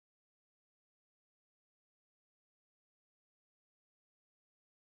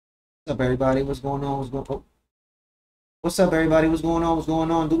What's up, everybody? What's going on? What's up, everybody? What's going on? What's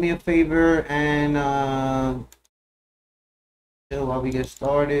going on? Do me a favor and chill while we get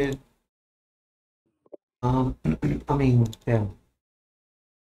started. I mean, yeah,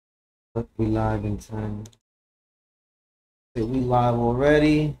 but we live in time. Okay, we live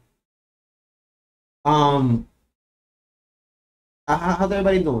already. Um, how's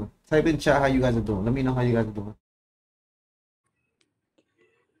everybody doing? Type in chat how you guys are doing. Let me know how you guys are doing.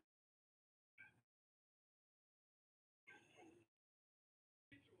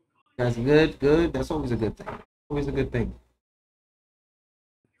 You guys good? Good. That's always a good thing. Always a good thing.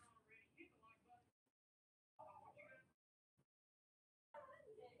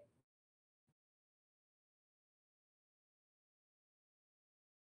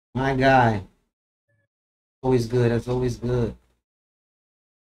 My guy. Always good. That's always good.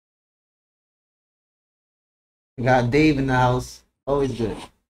 We got Dave in the house. Always good.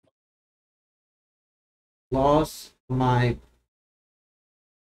 Lost my.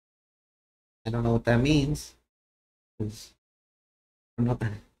 I don't know what that means. I don't know.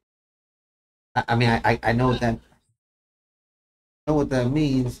 I mean, I know what that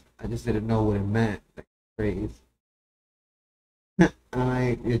means. I just didn't know what it meant. Like phrase.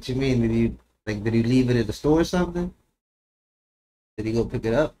 What you mean? Did you leave it at the store or something? Did he go pick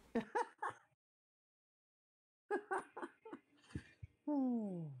it up?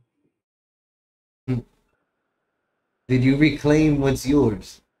 Did you reclaim what's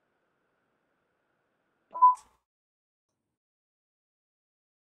yours?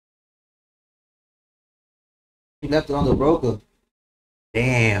 You left it on the broker.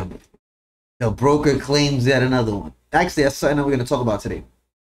 Damn. The broker claims that another one. Actually, that's something that we're gonna talk about today.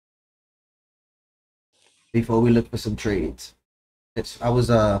 Before we look for some trades. I was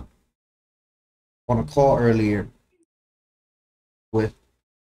on a call earlier with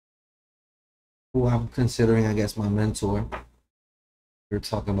who I'm considering, I guess, my mentor. We were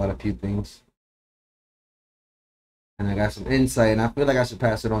talking about a few things. And I got some insight, and I feel like I should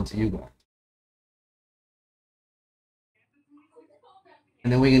pass it on to you guys.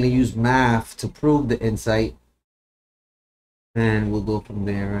 And then we're going to use math to prove the insight, and we'll go from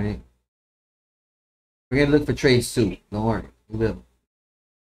there, right? We're going to look for trades too. Don't worry, we will.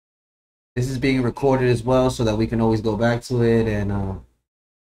 This is being recorded as well, so that we can always go back to it and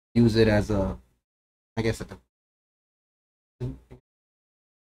use it as a, I guess,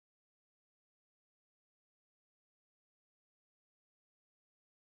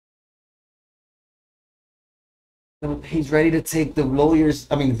 he's ready to take the lawyers.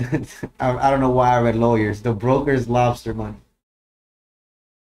 I mean, I don't know why I read lawyers. The broker's lobster money.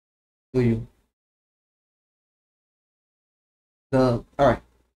 Do you? All right.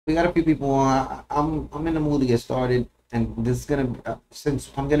 We got a few people on. I'm in the mood to get started, and this is gonna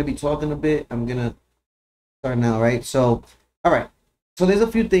since I'm gonna be talking a bit. I'm gonna start now, right? So, all right. So there's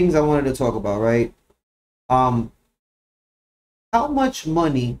a few things I wanted to talk about, right? Um, how much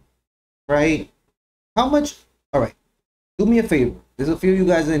money, right? How much? All right. Do me a favor. There's a few of you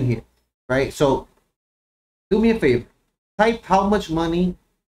guys in here, right? So do me a favor. Type how much money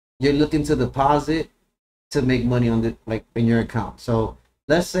you're looking to deposit to make money on the like in your account. So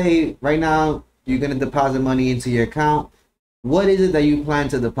let's say right now you're gonna deposit money into your account. What is it that you plan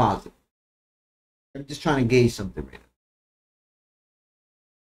to deposit? I'm just trying to gauge something right now.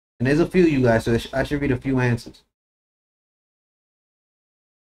 And there's a few of you guys, so I should read a few answers.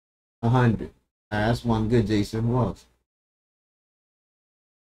 100. That's one good, Jason. Who else?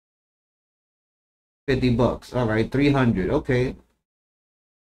 50 bucks. All right, 300. Okay.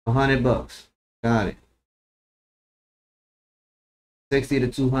 100 bucks. Got it. 60 to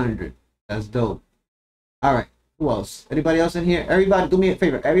 200. That's dope. All right. Who else? Anybody else in here? Everybody, do me a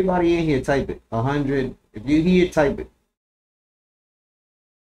favor. Everybody in here, type it. 100. If you here, type it.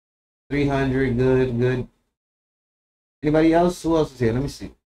 300. Good, good. Anybody else? Who else is here? Let me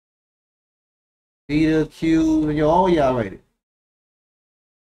see. Peter, Q, and all y'all right.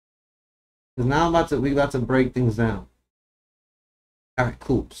 Because now we about to break things down. All right,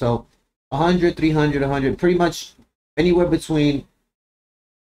 cool. So 100, 300, 100, pretty much anywhere between.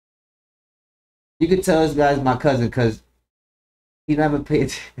 You could tell this guy's my cousin because he never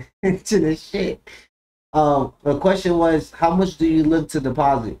paid attention to shit. The question was, how much do you look to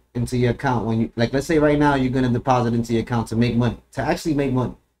deposit into your account when you like? Let's say right now you're gonna deposit into your account to make money, to actually make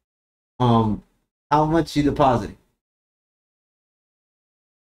money. Um, how much you depositing?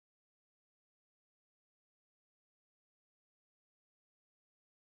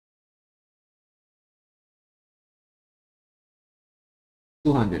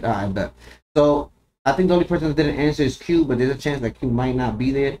 $200. I bet. So I think the only person that didn't answer is Q, but there's a chance that Q might not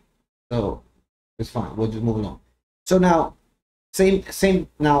be there. So it's fine. We'll just move along. So now, same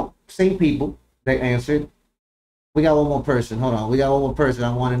people that answered. We got one more person. Hold on. We got one more person.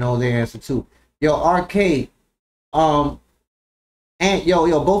 I want to know their answer too. Yo, RK. And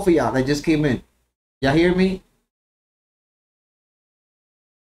yo, both of y'all that just came in. Y'all hear me?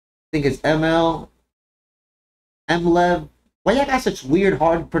 I think it's ML, MLev. Why y'all got such weird,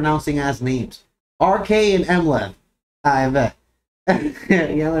 hard pronouncing ass names? RK and MLev. I bet.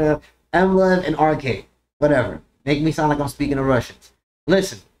 Yeah, MLev and RK. Whatever. Make me sound like I'm speaking to Russians.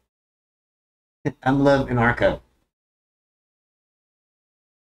 Listen. MLev and RK.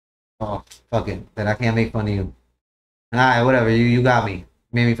 Oh, fuck it. Then I can't make fun of you. Alright, whatever. You got me.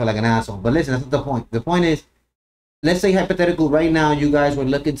 Made me feel like an asshole. But listen, that's not the point. The point is, let's say hypothetical right now you guys were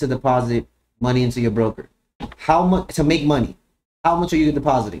looking to deposit money into your broker. How much to make money? How much are you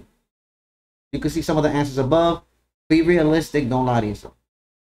depositing? You can see some of the answers above. Be realistic, don't lie to yourself.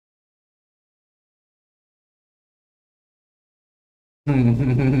 Yeah,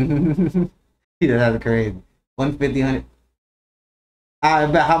 that's crazy. 150, 100. I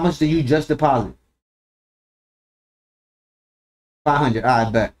bet. How much do you just deposit? 500. I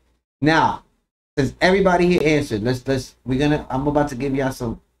bet. Now, since everybody here answered, I'm about to give y'all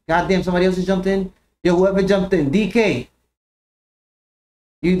some. Goddamn, somebody else has jumped in. Yo, whoever jumped in, DK.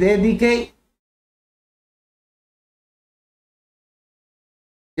 You there, DK?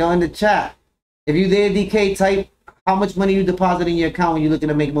 Yo, in the chat. If you there, DK, type how much money you deposit in your account when you're looking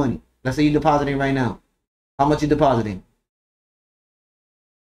to make money. Let's say you're depositing right now. How much you depositing?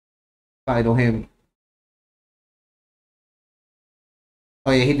 Probably don't hear me.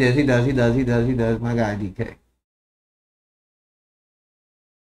 Oh yeah, he does. My guy, DK.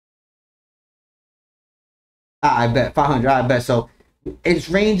 I bet 500. I bet. So it's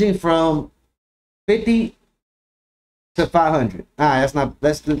ranging from 50 to 500. All right,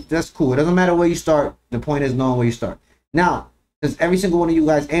 that's cool. It doesn't matter where you start. The point is knowing where you start. Now, since every single one of you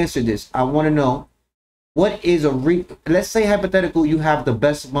guys answered this, I want to know what is let's say hypothetical, you have the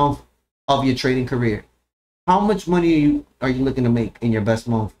best month of your trading career. How much money are you looking to make in your best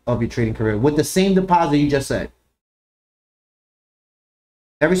month of your trading career with the same deposit you just said?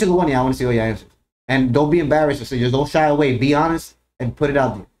 Every single one of y'all, I want to see all your answers. And don't be embarrassed. So just don't shy away. Be honest and put it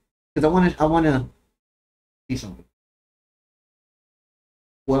out there. Because I want to see something.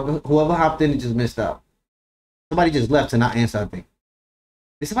 Whoever hopped in and just missed out. Somebody just left to not answer, I think.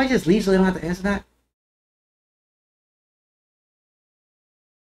 Did somebody just leave so they don't have to answer that?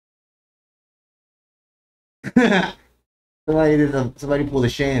 Somebody pulled a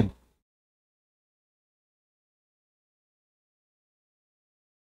sham.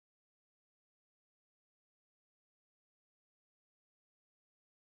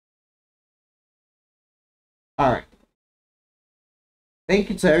 All right. Thank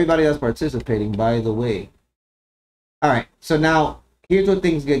you to everybody that's participating, by the way. All right. So now, here's where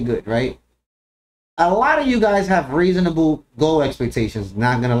things get good, right? A lot of you guys have reasonable goal expectations.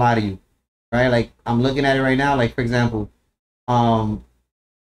 Not gonna lie to you, right? Like I'm looking at it right now. Like for example, hold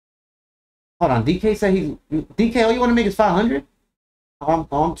on. DK said DK. All you want to make is 500. I'm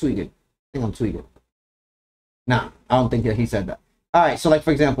tweaking. I think I'm tweaking. Nah, I don't think that he said that. All right. So like for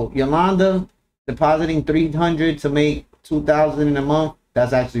example, Yolanda depositing 300 to make 2,000 in a month.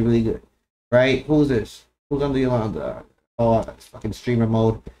 That's actually really good, right? Who's this? Who's under Yolanda? Oh, it's fucking streamer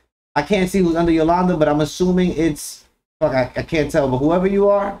mode. I can't see who's under Yolanda, but I'm assuming it's fuck. I can't tell, but whoever you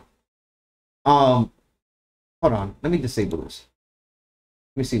are, hold on. Let me disable this.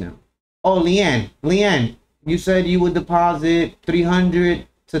 Let me see now. Oh, Leanne, you said you would deposit 300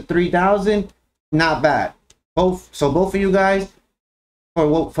 to 3,000. Not bad. Both of you guys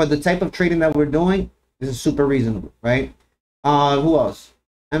for the type of trading that we're doing, this is super reasonable, right? Who else?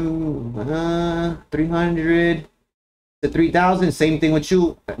 300 to 3,000. Same thing with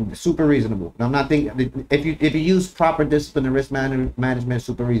you. Super reasonable. I'm not thinking if you use proper discipline and risk management,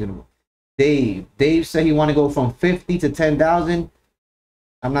 super reasonable. Dave said he want to go from 50 to 10,000.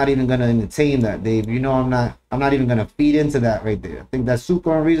 I'm not even gonna entertain that, Dave. You know I'm not even gonna feed into that right there. I think that's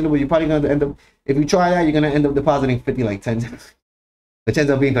super unreasonable. You're probably gonna end up, if you try that, you're gonna end up depositing 50 like 10 times, which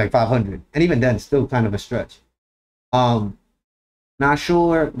ends up being like 500. And even then, it's still kind of a stretch. Not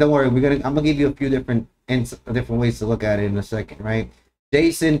sure. Don't worry. I'm gonna give you a few different ways to look at it in a second, right?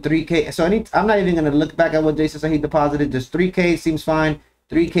 Jason 3K. So I'm not even gonna look back at what Jason said he deposited. Just 3K seems fine.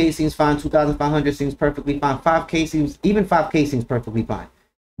 3K seems fine. 2,500 seems perfectly fine. 5K seems perfectly fine.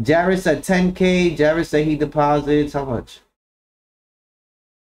 Jared said 10K. Jared said he deposits how much?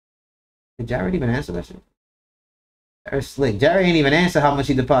 Did Jared even answer that shit? Jared's slick. Jared ain't even answer how much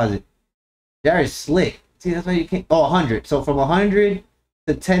he deposited. Jared's slick. See, that's why you can't. Oh, 100. So from 100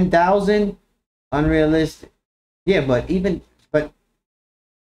 to 10,000, unrealistic. Yeah, but the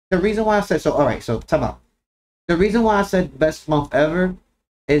reason why I said so. All right, so time out. The reason why I said best month ever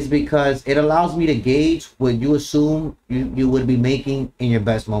is because it allows me to gauge what you assume you would be making in your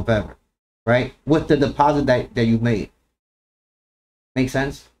best month ever, right? With the deposit that you made. Make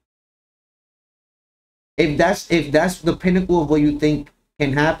sense? If that's the pinnacle of what you think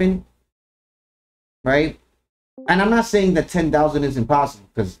can happen, right? And I'm not saying that 10,000 is impossible,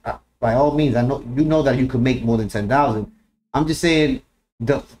 because by all means, I know you know that you could make more than 10,000. I'm just saying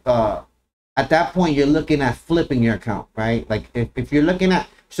the at that point you're looking at flipping your account, right? Like if you're looking at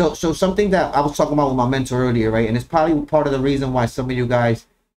so something that I was talking about with my mentor earlier, right? And it's probably part of the reason why some of you guys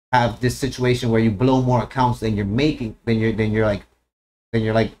have this situation where you blow more accounts than you're making than you're like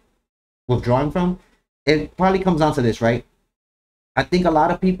withdrawing from. It probably comes down to this, right? I think a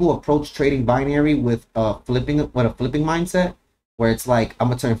lot of people approach trading binary with a flipping mindset, where it's like I'm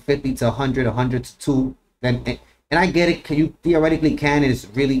gonna turn 50 to 100, 100 to 2. And I get it. You theoretically can.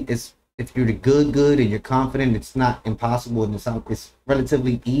 It's if you're good and you're confident, it's not impossible, and it's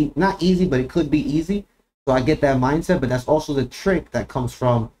relatively not easy, but it could be easy. So I get that mindset, but that's also the trick that comes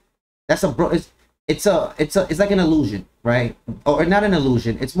from. It's like an illusion, right? Or not an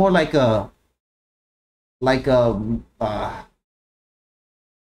illusion. It's more like a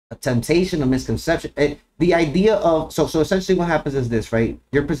temptation, a misconception. The idea of so essentially what happens is this, right?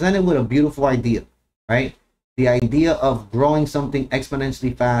 You're presented with a beautiful idea, right? The idea of growing something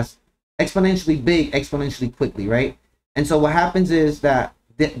exponentially fast, exponentially big, exponentially quickly, right? And so what happens is that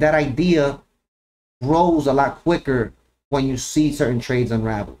that idea grows a lot quicker when you see certain trades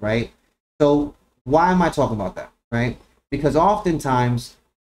unravel, right? So why am I talking about that, right? Because oftentimes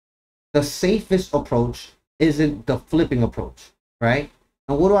the safest approach isn't the flipping approach, right?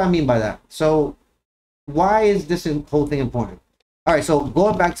 And what do I mean by that? So why is this whole thing important? All right, so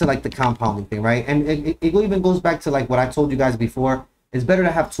going back to like the compounding thing, right? And it even goes back to like what I told you guys before. It's better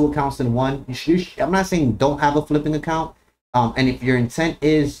to have two accounts than one. I'm not saying don't have a flipping account. And if your intent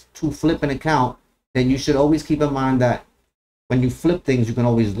is to flip an account, then you should always keep in mind that when you flip things, you can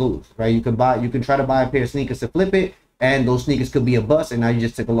always lose, right? You can try to buy a pair of sneakers to flip it, and those sneakers could be a bust, and now you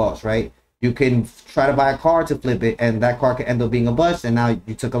just took a loss, right? You can try to buy a car to flip it, and that car could end up being a bust, and now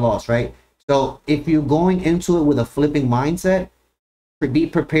you took a loss, right? So if you're going into it with a flipping mindset, be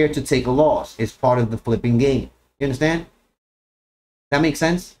prepared to take a loss. It's part of the flipping game. You understand? That makes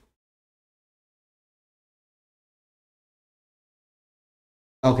sense?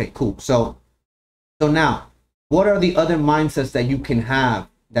 Okay, cool. So now, what are the other mindsets that you can have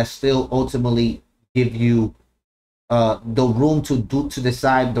that still ultimately give you the room to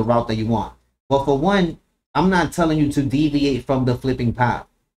decide the route that you want? Well, for one, I'm not telling you to deviate from the flipping path,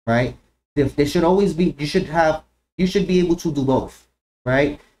 right? There should always be, you should be able to do both,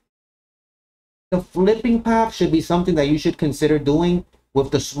 right? The flipping path should be something that you should consider doing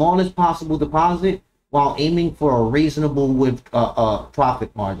with the smallest possible deposit, while aiming for a reasonable with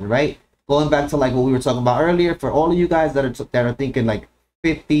profit margin, right? Going back to like what we were talking about earlier, for all of you guys that are thinking like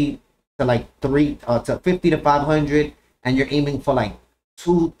 50 to like 50 to 500, and you're aiming for like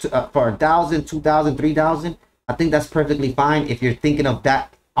for 1,000, 2,000, 3,000. I think that's perfectly fine if you're thinking of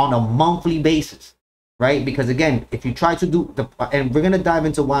that on a monthly basis, right? Because again, if you try to do and we're gonna dive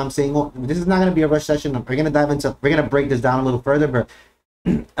into why I'm saying this is not gonna be a rush session. We're gonna break this down a little further, but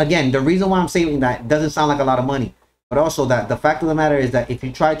again, the reason why I'm saying that doesn't sound like a lot of money, but also that the fact of the matter is that if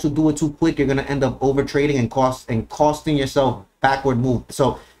you try to do it too quick, you're going to end up over trading and costing yourself backward move.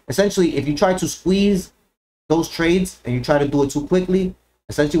 So essentially, if you try to squeeze those trades and you try to do it too quickly,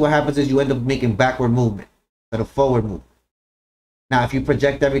 essentially what happens is you end up making backward movement instead of forward move. Now, if you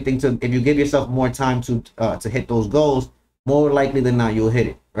project everything if you give yourself more time to hit those goals, more likely than not, you'll hit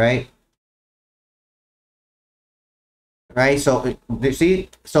it, right? Right, so you see,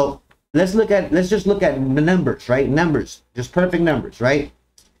 so let's just look at the numbers, right? Numbers, just perfect numbers, right?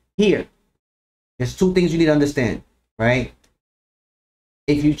 Here, there's two things you need to understand, right?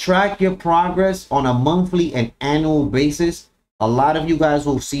 If you track your progress on a monthly and annual basis, a lot of you guys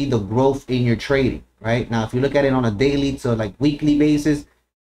will see the growth in your trading, right? Now, if you look at it on a daily to like weekly basis,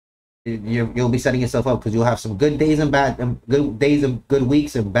 you'll be setting yourself up, because you'll have some good days and good days and good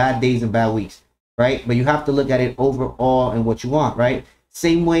weeks, and bad days and bad weeks, right? But you have to look at it overall and what you want, right?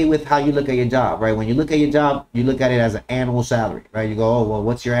 Same way with how you look at your job, right? When you look at your job, you look at it as an annual salary, right? You go, oh, well,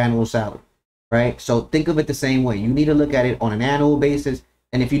 what's your annual salary, right? So think of it the same way. You need to look at it on an annual basis.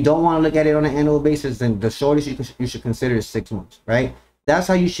 And if you don't want to look at it on an annual basis, then the shortest you should consider is 6 months, right? That's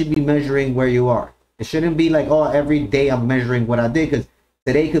how you should be measuring where you are. It shouldn't be like, oh, every day I'm measuring what I did, because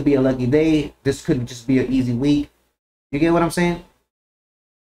today could be a lucky day. This could just be an easy week. You get what I'm saying?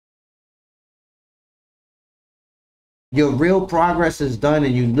 your real progress is done,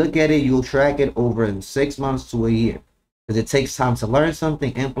 and you look at it, you'll track it over in 6 months to a year, because it takes time to learn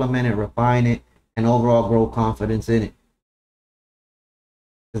something, implement it, refine it, and overall grow confidence in it.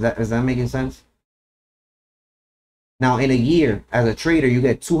 Is that making sense? Now, in a year, as a trader, you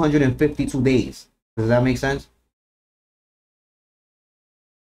get 252 days. Does that make sense?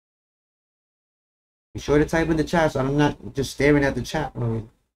 Be sure to type in the chat so I'm not just staring at the chat.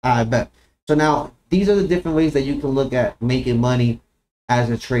 I bet. So now, these are the different ways that you can look at making money as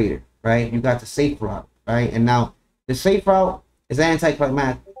a trader, right? You got the safe route, right? And now, the safe route is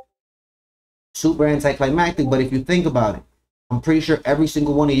anticlimactic, super anticlimactic, but if you think about it, I'm pretty sure every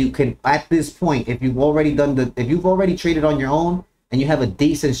single one of you can, at this point, if you've already traded on your own and you have a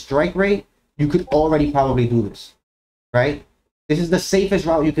decent strike rate, you could already probably do this, right? This is the safest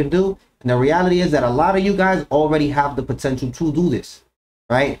route you can do. And the reality is that a lot of you guys already have the potential to do this,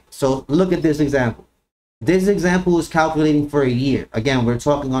 right? So look at this example. This example is calculating for a year. Again, we're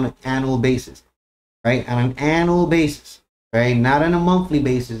talking on an annual basis, right? On an annual basis, right? Not on a monthly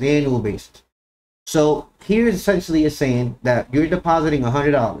basis, annual basis. So here essentially is saying that you're depositing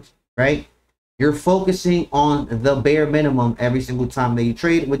 $100, right? You're focusing on the bare minimum every single time that you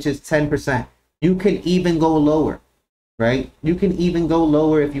trade, which is 10%. You can even go lower, right? You can even go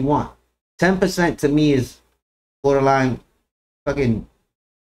lower if you want. 10% to me is borderline fucking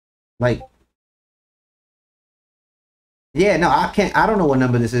like, yeah, no, I don't know what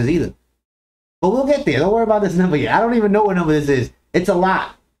number this is either. But we'll get there. Don't worry about this number yet. I don't even know what number this is. It's a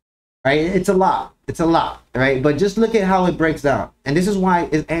lot, right? It's a lot. It's a lot, right? But just look at how it breaks down. And this is why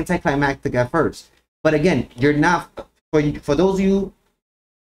it's anticlimactic at first. But again, you're not, for those of you,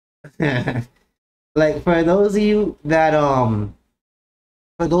 like for those of you that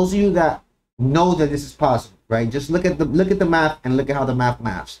know that this is possible, right? Just look at the math and look at how the math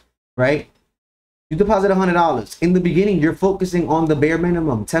maths, right? You deposit $100. In the beginning, you're focusing on the bare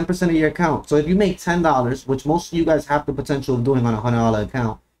minimum, 10% of your account. So if you make $10, which most of you guys have the potential of doing on a $100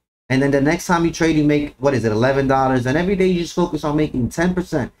 account, and then the next time you trade, you make, what is it, $11. And every day you just focus on making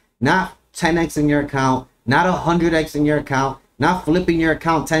 10%, not 10x in your account, not 100x in your account, not flipping your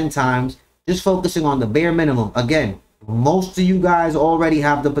account 10 times, just focusing on the bare minimum. Again, most of you guys already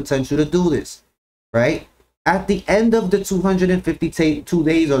have the potential to do this, right? At the end of the 252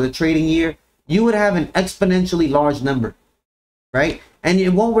 days or the trading year, you would have an exponentially large number, right? And it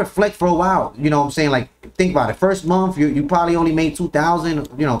won't reflect for a while. You know what I'm saying? Like, think about it. First month, you probably only made 2,000,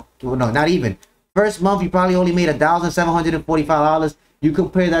 you know, no, not even. First month, you probably only made $1,745. You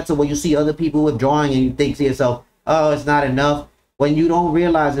compare that to what you see other people withdrawing and you think to yourself, oh, it's not enough. When you don't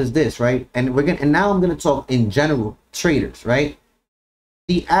realize is this, right? And now I'm going to talk in general, traders, right?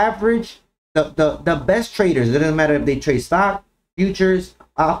 The average, the best traders, it doesn't matter if they trade stock, futures,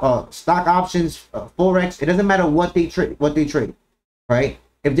 stock options, forex, it doesn't matter what they trade, right?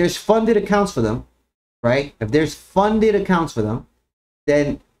 If there's funded accounts for them, right? If there's funded accounts for them,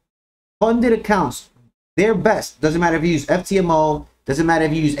 then funded accounts, they're best. Doesn't matter if you use FTMO, doesn't matter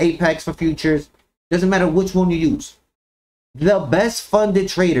if you use Apex for futures, doesn't matter which one you use. The best funded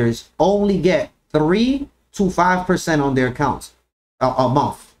traders only get 3 to 5% on their accounts a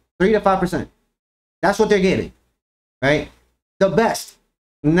month. 3 to 5%. That's what they're getting, right? The best.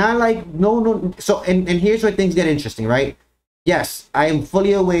 Not like, no. So, and here's where things get interesting, right? Yes, I am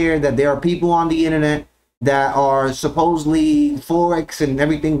fully aware that there are people on the internet that are supposedly Forex and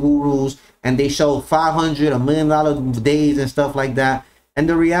everything gurus, and they show 500, $1 million days and stuff like that. And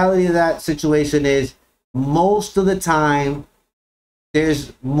the reality of that situation is most of the time,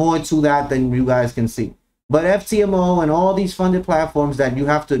 there's more to that than you guys can see. But FTMO and all these funded platforms that you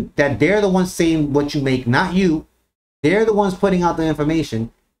have to, that they're the ones saying what you make, not you. They're the ones putting out the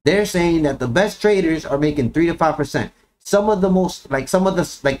information. They're saying that the best traders are making 3 to 5%. Some of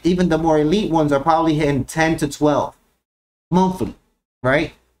the even the more elite ones are probably hitting 10 to 12 monthly,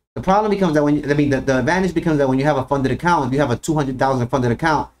 right? The problem becomes that the advantage becomes that when you have a funded account, if you have a 200,000 funded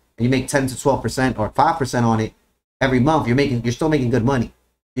account and you make 10 to 12% or 5% on it every month, you're still making good money.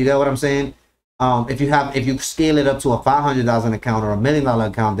 You get what I'm saying? If you scale it up to a 500,000 account or $1 million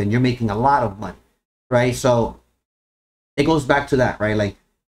account, then you're making a lot of money, right? So it goes back to that, right? Like,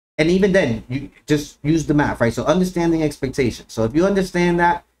 and even then, you just use the math, right? So understanding expectations. So if you understand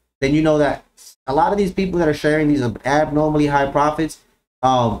that, then you know that a lot of these people that are sharing these abnormally high profits,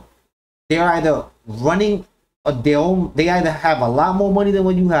 they are either running their own, they either have a lot more money than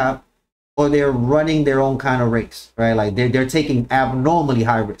what you have, or they're running their own kind of race, right? Like they're taking abnormally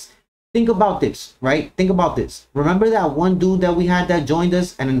high risks. Think about this, right? Think about this. Remember that one dude that we had that joined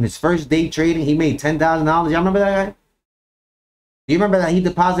us, and in his first day trading, he made $10,000. Y'all remember that guy? Do you remember that he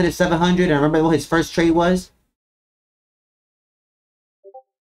deposited 700? And remember what his first trade was?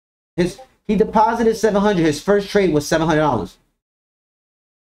 He deposited 700. His first trade was $700.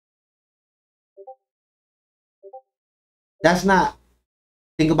 That's not.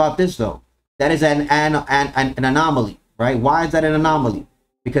 Think about this though. That is an anomaly, right? Why is that an anomaly?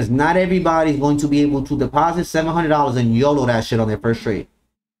 Because not everybody's going to be able to deposit $700 and YOLO that shit on their first trade.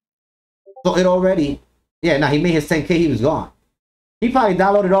 So it already, yeah. Now he made his 10K. He was gone. He probably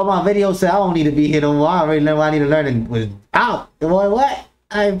downloaded all my videos. Said I don't need to be here no more. I already know what I need to learn and was out. Boy, what?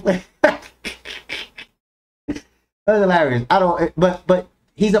 That's hilarious. I don't. But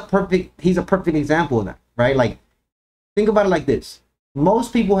he's a perfect example of that, right? Like, think about it like this.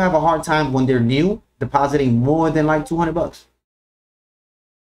 Most people have a hard time when they're new depositing more than like $200.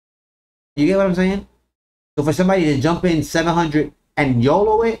 You get what I'm saying? So for somebody to jump in 700 and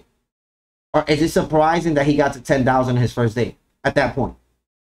YOLO it, or is it surprising that he got to 10,000 in his first day at that point?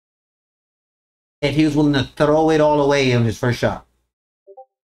 If he was willing to throw it all away in his first shot,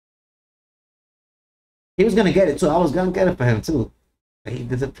 he was gonna get it too. I was gonna get it for him too. But he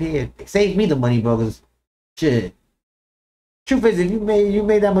disappeared. It saved me the money, bro. Cause shit. Truth is, if you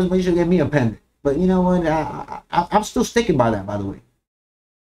made that much money, you should get me a pendant. But you know what? I'm still sticking by that, by the way.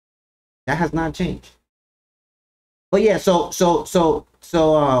 That has not changed. But yeah, so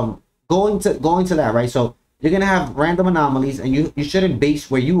going to that, right? So you're gonna have random anomalies, and you shouldn't base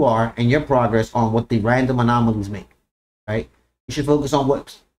where you are and your progress on what the random anomalies make, right? You should focus on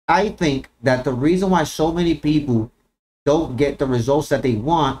what. I think that the reason why so many people don't get the results that they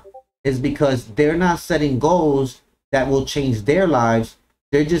want is because they're not setting goals that will change their lives.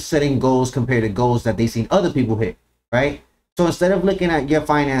 They're just setting goals compared to goals that they've seen other people hit, right? So instead of looking at your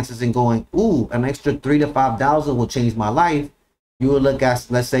finances and going, ooh, an extra $3,000 to $5,000 will change my life, you will look at,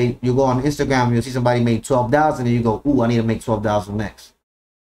 let's say you go on Instagram and you'll see somebody made 12,000 and you go, ooh, I need to make 12,000 next.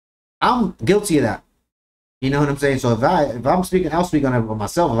 I'm guilty of that. You know what I'm saying? So if I'm speaking, I'll speak on it for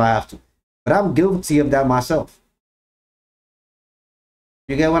myself if I have to. But I'm guilty of that myself.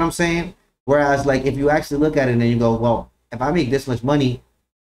 You get what I'm saying? Whereas, like, if you actually look at it and you go, well, if I make this much money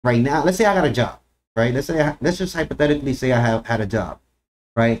right now, let's say I got a job, right? Let's just hypothetically say I have had a job,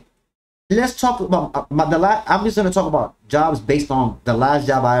 right? Let's talk about I'm just gonna talk about jobs based on the last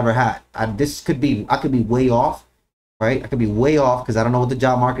job I ever had. I could be way off, right? I could be way off because I don't know what the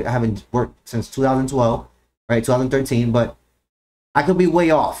job market. I haven't worked since 2012, right? 2013, but I could be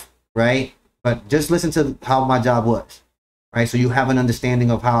way off, right? But just listen to how my job was. Right, so you have an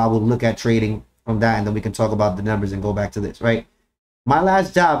understanding of how I would look at trading from that, and then we can talk about the numbers and go back to this, right? My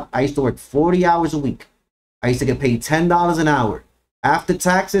last job, I used to work 40 hours a week. I used to get paid $10 an hour. After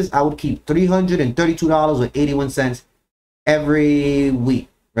taxes, I would keep $332.81 every week,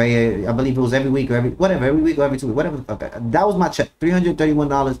 right? I believe it was every week or every week or every 2 weeks, whatever the fuck. That was my check,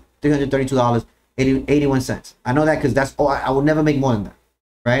 $332.81. I know that because that's all. I would never make more than that,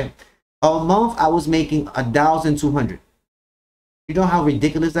 right? A month, I was making $1,200. You know how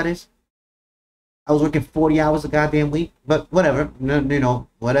ridiculous that is? I was working 40 hours a goddamn week, but whatever, you know,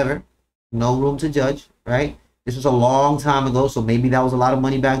 whatever. No room to judge, right? This was a long time ago, so maybe that was a lot of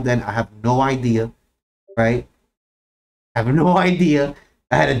money back then. I have no idea, right? I have no idea.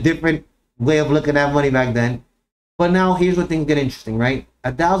 I had a different way of looking at money back then. But now here's where things get interesting, right?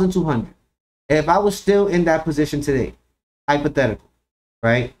 1,200. If I was still in that position today, hypothetical,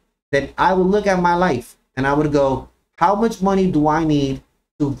 right? Then I would look at my life and I would go, how much money do I need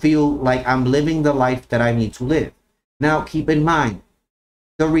to feel like I'm living the life that I need to live? Now, keep in mind,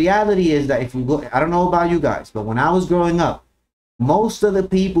 the reality is that if you go, I don't know about you guys, but when I was growing up, most of the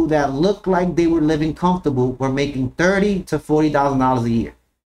people that looked like they were living comfortable were making $30,000 to $40,000 a year,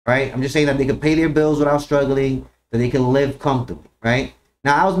 right? I'm just saying that they could pay their bills without struggling, that they can live comfortably, right?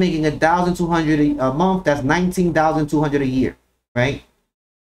 Now, I was making $1,200 a month. That's $19,200 a year, right?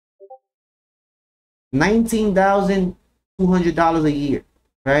 $19,200 a year,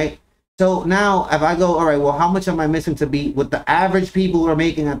 right? So now if I go, all right, well, how much am I missing to be what the average people were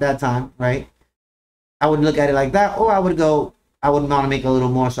making at that time, right? I would look at it like that, or I would go, I would want to make a little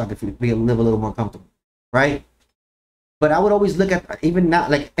more so I could live a little more comfortable, right? But I would always look at, even now,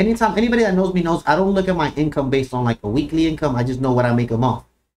 like anytime, anybody that knows me knows I don't look at my income based on like a weekly income. I just know what I make a month,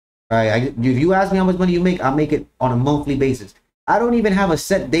 right? If you ask me how much money you make, I make it on a monthly basis. I don't even have a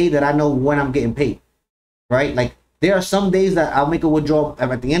set day that I know when I'm getting paid. Right? Like there are some days that I'll make a withdrawal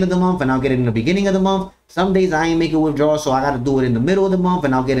at the end of the month and I'll get it in the beginning of the month. Some days I ain't make a withdrawal, so I got to do it in the middle of the month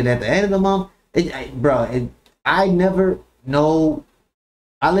and I'll get it at the end of the month. I never know.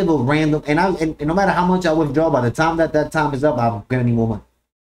 I live a random, and no matter how much I withdraw, by the time that time is up, I'm gonna need more money.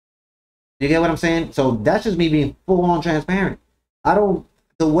 You get what I'm saying? So that's just me being full on transparent. The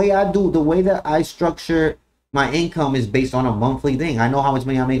way that I structure my income is based on a monthly thing. I know how much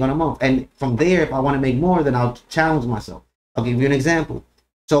money I make on a month. And from there, if I want to make more, then I'll challenge myself. I'll give you an example.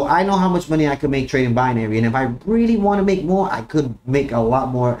 So I know how much money I could make trading binary. And if I really want to make more, I could make a lot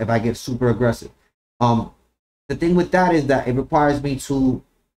more if I get super aggressive. The thing with that is that it requires me to,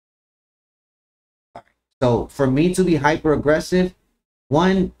 so for me to be hyper aggressive,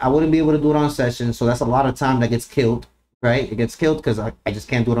 one, I wouldn't be able to do it on session. So that's a lot of time that gets killed, right? It gets killed because I just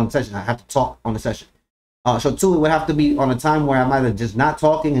can't do it on session. I have to talk on the session. So two, it would have to be on a time where I'm either just not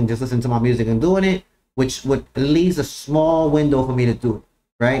talking and just listening to my music and doing it, which would leave a small window for me to do it,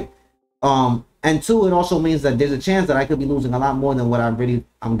 right? And two, it also means that there's a chance that I could be losing a lot more than what I'm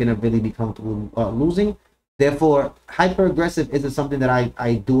gonna really be comfortable losing. Therefore, hyper aggressive isn't something that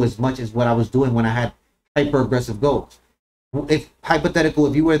I do as much as what I was doing when I had hyper aggressive goals. If hypothetical,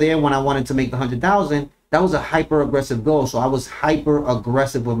 if you were there when I wanted to make the 100,000, that was a hyper aggressive goal. So I was hyper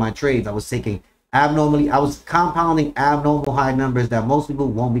aggressive with my trades. I was taking I was compounding abnormal high numbers that most people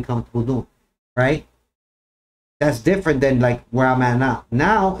won't be comfortable doing, right? That's different than like where I'm at now.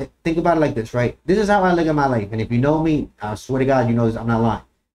 Now, think about it like this, right? This is how I look at my life. And if you know me, I swear to God, you know this, I'm not lying.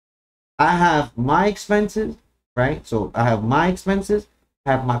 I have my expenses, right? So I have my expenses,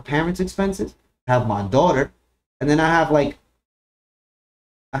 I have my parents' expenses, I have my daughter, and then I have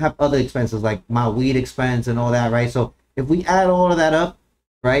other expenses like my weed expense and all that, right? So if we add all of that up,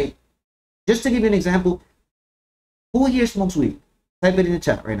 right? Just to give you an example, who here smokes weed? Type it in the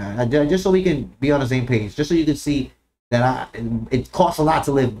chat right now, just so we can be on the same page, just so you can see that it costs a lot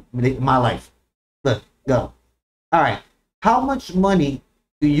to live my life. Look, go. All right, how much money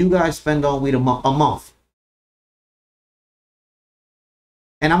do you guys spend on weed a month?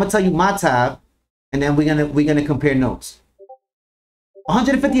 And I'm gonna tell you my tab, and then we're gonna compare notes.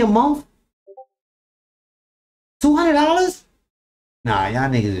 150 a month? $200? Nah, y'all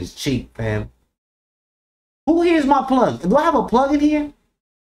niggas is cheap, fam. Who here is my plug? Do I have a plug in here?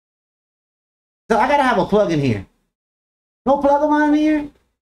 So I gotta have a plug in here. No plug of mine in here?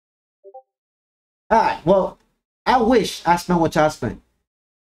 Alright, well, I wish I spent what y'all spent.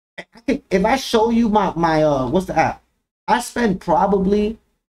 If I show you my what's the app? I spend probably,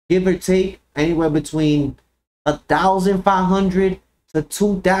 give or take, anywhere between 1,500 to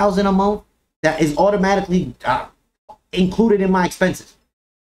 2,000 a month. That is automatically included in my expenses.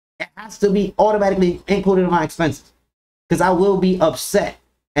 It has to be automatically included in my expenses, because I will be upset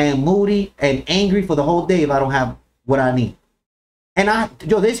and moody and angry for the whole day if I don't have what I need. And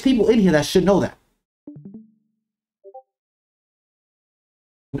there's people in here that should know that.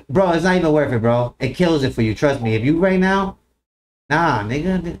 Bro, it's not even worth it, bro. It kills it for you. Trust me. If you right now, nah,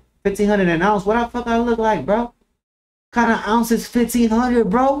 nigga, 1,500 an ounce. What the fuck I look like, bro? What kind of ounce is 1,500,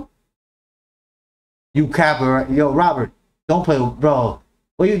 bro? You capper, yo, Robert. Don't play with, bro.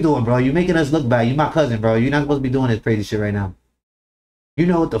 What you doing, bro? You making us look bad. You my cousin, bro. You're not supposed to be doing this crazy shit right now. You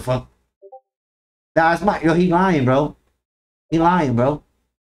know what the fuck? Nah, it's my, yo, he lying, bro. He lying, bro.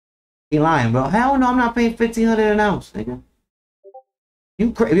 He lying, bro. Hell no, I'm not paying 1,500 an ounce, nigga.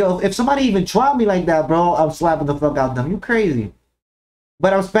 You crazy, yo. If somebody even tried me like that, bro, I'm slapping the fuck out of them. You crazy.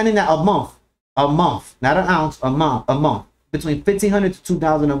 But I'm spending that a month, not an ounce, a month, between 1,500 to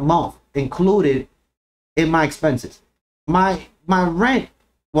 2,000 a month, included in my expenses. My rent,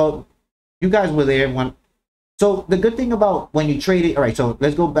 well, you guys were there when. So the good thing about when you trade it, all right, so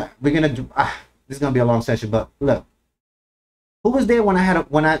let's go back. We're gonna do this is gonna be a long session, but look, who was there when I had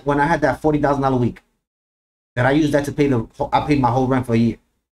when I had that $40,000 a week that I used that to pay I paid my whole rent for a year.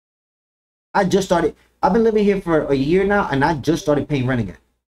 I've been living here for a year now, and I just started paying rent again.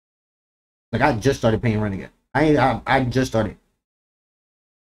 Like, I just started paying rent again. I just started.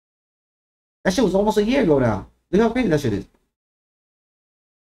 That shit was almost a year ago now. Look how crazy that shit is.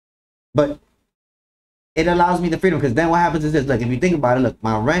 But it allows me the freedom, because then what happens is this. Like, if you think about it, look,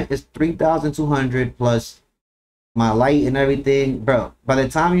 my rent is $3,200 plus my light and everything, bro. By the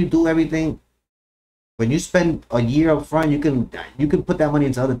time you do everything, when you spend a year up front, you can put that money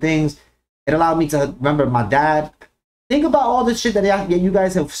into other things. It allowed me to remember my dad. Think about all the shit that you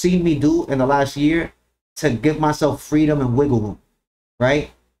guys have seen me do in the last year to give myself freedom and wiggle room, right?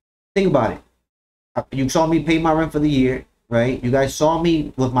 Think about it. You saw me pay my rent for the year, right? You guys saw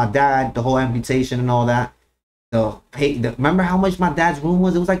me with my dad, the whole amputation and all that. Remember how much my dad's room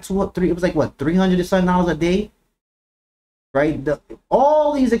was? It was like it was like what, $300 or something a day, right?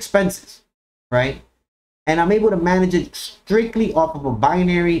 All these expenses, right? And I'm able to manage it strictly off of a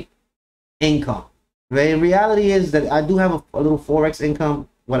binary income. The reality is that I do have a little Forex income,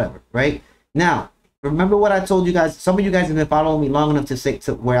 whatever, right? Now, remember what I told you guys. Some of you guys have been following me long enough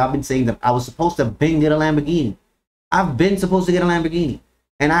to where I've been saying that I was supposed to get a Lamborghini. I've been supposed to get a Lamborghini.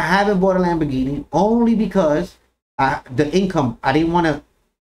 And I haven't bought a Lamborghini only because the income, I didn't want to,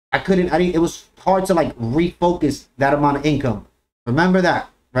 it was hard to like refocus that amount of income. Remember that,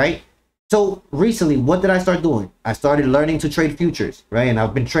 right? So recently, what did I start doing? I started learning to trade futures, right? And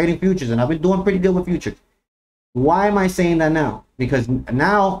I've been trading futures and I've been doing pretty good with futures. Why am I saying that now? Because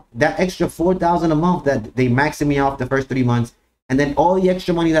now that extra 4,000 a month that they maxing me off the first 3 months, and then all the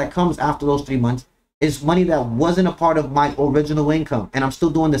extra money that comes after those 3 months is money that wasn't a part of my original income, and I'm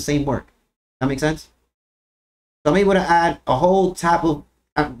still doing the same work. That makes sense? So I'm able to add a whole type of,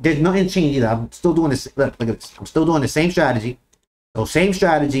 there's nothing changed either. I'm still doing this. Look at this. I'm still doing the same strategy. So same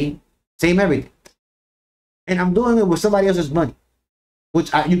strategy, same everything. And I'm doing it with somebody else's money,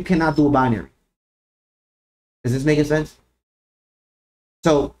 which you cannot do a binary. Is this making sense?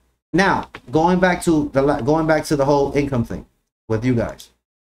 So now going back to the whole income thing with you guys.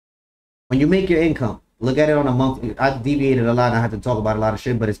 When you make your income, look at it on a monthly. I deviated a lot. I had to talk about a lot of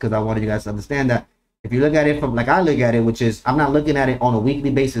shit, but it's because I wanted you guys to understand that if you look at it from like I look at it, which is I'm not looking at it on a weekly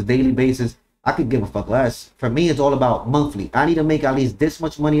basis, daily basis. I could give a fuck less. For me, it's all about monthly. I need to make at least this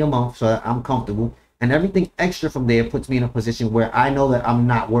much money a month so that I'm comfortable, and everything extra from there puts me in a position where I know that I'm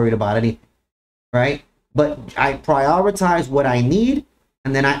not worried about anything, right? But I prioritize what I need,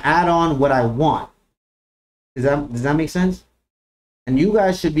 and then I add on what I want. Does that make sense? And you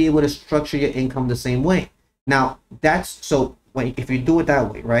guys should be able to structure your income the same way. Now, that's so if you do it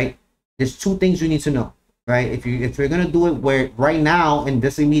that way, right? There's two things you need to know, right? If you're gonna do it where right now in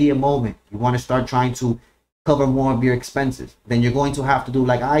this immediate moment, you want to start trying to cover more of your expenses, then you're going to have to do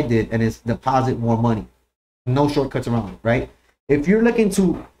like I did, and it's deposit more money. No shortcuts around it, right? If you're looking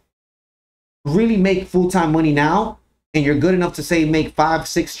to really make full-time money now, and you're good enough to say make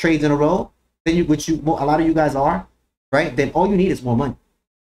 5-6 trades in a row, then a lot of you guys are, right? Then all you need is more money,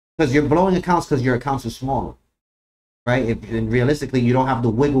 because you're blowing accounts because your accounts are smaller, right? And realistically, you don't have the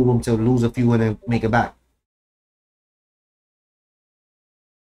wiggle room to lose a few and then make it back.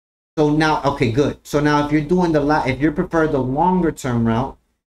 So now, okay, good. So now if you're doing if you prefer the longer term route,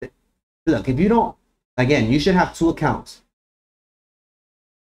 look, if you don't, again, you should have 2 accounts.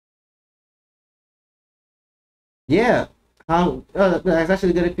 Yeah. That's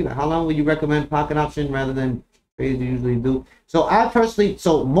actually good. How long would you recommend pocket option rather than trades you usually do? So I personally,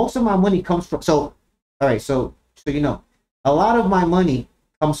 so most of my money comes from, all right, so you know, a lot of my money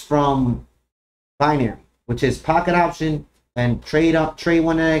comes from binary, which is pocket option and trade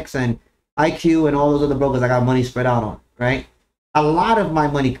 1x and IQ and all those other brokers I got money spread out on, right? A lot of my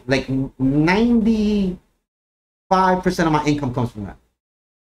money, like 95% of my income comes from that,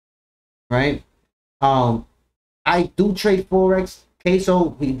 right? I do trade Forex.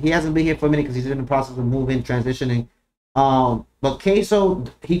 Queso, he hasn't been here for a minute because he's in the process of moving, transitioning. But Queso,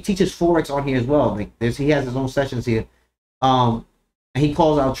 he teaches Forex on here as well. Like he has his own sessions here. And he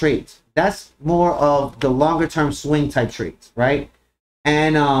calls out trades. That's more of the longer term swing type trades, right?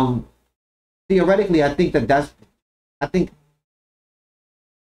 And theoretically, I think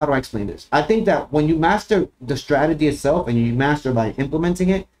how do I explain this? I think that when you master the strategy itself and you master by implementing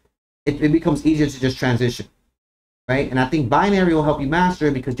it, it becomes easier to just transition, right? And I think binary will help you master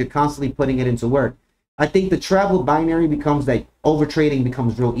it because you're constantly putting it into work. I think the trap with binary becomes that over trading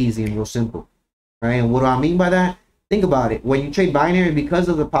becomes real easy and real simple, right? And what do I mean by that? Think about it. When you trade binary, because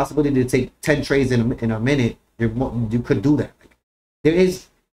of the possibility to take 10 trades in a minute, you could do that.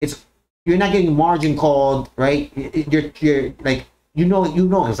 You're not getting margin called, right? You're like, you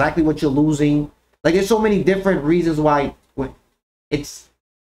know exactly what you're losing. Like there's so many different reasons why it's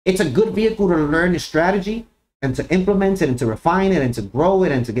a good vehicle to learn the strategy and to implement it and to refine it and to grow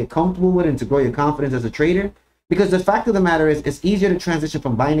it and to get comfortable with it and to grow your confidence as a trader. Because the fact of the matter is, it's easier to transition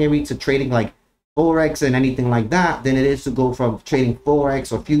from binary to trading like Forex and anything like that than it is to go from trading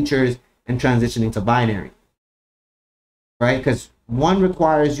Forex or futures and transitioning to binary, right? Because one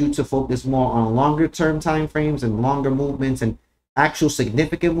requires you to focus more on longer term time frames and longer movements and actual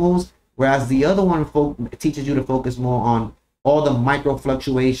significant moves, whereas the other one teaches you to focus more on all the micro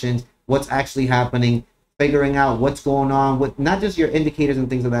fluctuations, what's actually happening, figuring out what's going on with not just your indicators and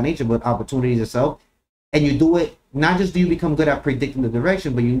things of that nature, but opportunities itself. And you do it, not just do you become good at predicting the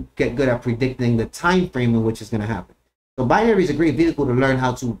direction, but you get good at predicting the time frame in which it's going to happen. So binary is a great vehicle to learn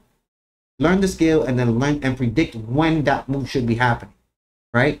how to learn the skill and then learn and predict when that move should be happening,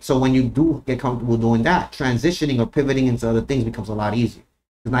 right? So when you do get comfortable doing that, transitioning or pivoting into other things becomes a lot easier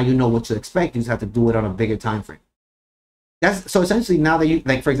because now you know what to expect. You just have to do it on a bigger time frame. So essentially now that you,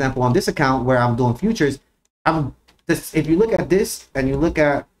 like for example, on this account where I'm doing futures, if you look at this and you look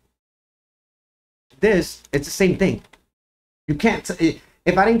at this, it's the same thing. You can't, if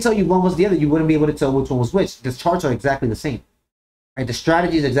I didn't tell you one was the other, you wouldn't be able to tell which one was which. The charts are exactly the same. Right? The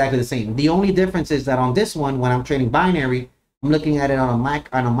strategy is exactly the same. The only difference is that on this one, when I'm trading binary, I'm looking at it on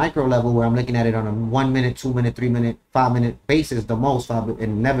a micro level, where I'm looking at it on a 1 minute, 2 minute, 3 minute, 5 minute basis, the most,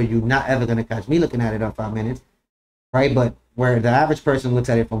 and never, you're not ever gonna catch me looking at it on 5 minutes, right? But where the average person looks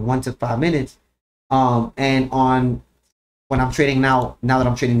at it from 1 to 5 minutes, and on when I'm trading now that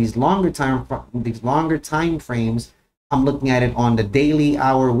I'm trading these longer time frames, I'm looking at it on the daily,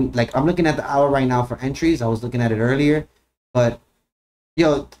 hour, week. Like I'm looking at the hour right now for entries. I was looking at it earlier, but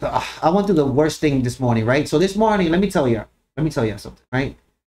yo, I went through the worst thing this morning, right? So this morning, let me tell you something, right?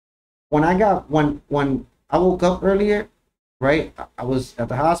 When I woke up earlier, right? I was at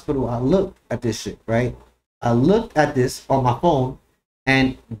the hospital. I looked at this shit, right? I looked at this on my phone,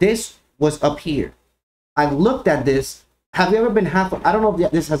 and this was up here. I looked at this. Have you ever been I don't know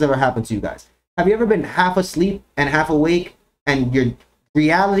if this has ever happened to you guys. Have you ever been half asleep and half awake, and your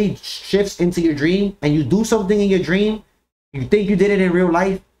reality shifts into your dream, and you do something in your dream? You think you did it in real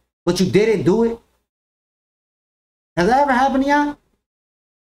life, but you didn't do it? Has that ever happened to y'all?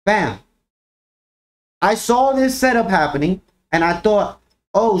 Bam. I saw this setup happening, and I thought,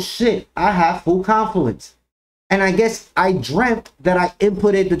 oh shit, I have full confluence. And I guess I dreamt that I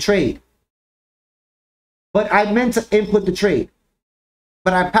inputted the trade. But I meant to input the trade.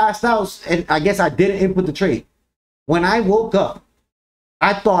 But I passed out, and I guess I didn't input the trade. When I woke up,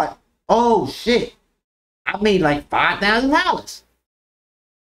 I thought, oh shit, I made like $5,000.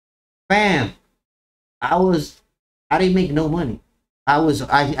 Bam. I didn't make no money.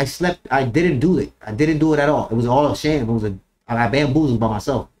 I slept, I didn't do it. I didn't do it at all. It was all a sham. I bamboozled by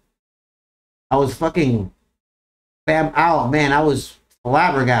myself. I was fucking bam out, man. I was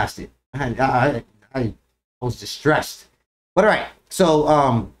flabbergasted. I was distressed. But all right.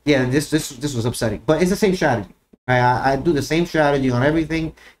 So yeah, this was upsetting. But it's the same strategy. I do the same strategy on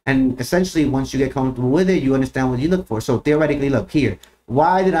everything, and essentially once you get comfortable with it, you understand what you look for. So theoretically, look here.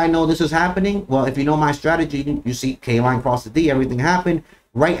 Why did I know this was happening? Well, if you know my strategy, you see K line cross the D, everything happened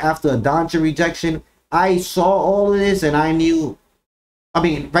right after a Doncha rejection. I saw all of this, and I knew. I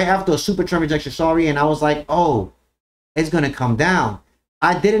mean, right after a super trend rejection, sorry, and I was like, oh, it's gonna come down.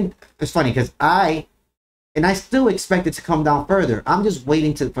 I didn't. It's funny because I still expect it to come down further. I'm just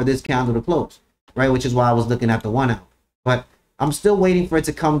waiting for this candle to close, right? Which is why I was looking at the 1 hour. But I'm still waiting for it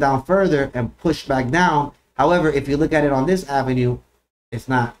to come down further and push back down. However, if you look at it on this avenue, it's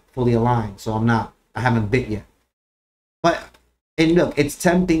not fully aligned. So I haven't bit yet. But, and look, it's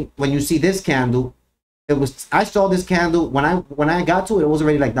tempting when you see this candle. I saw this candle when I got to it, it was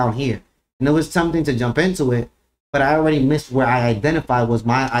already like down here. And it was tempting to jump into it, but I already missed where I identified was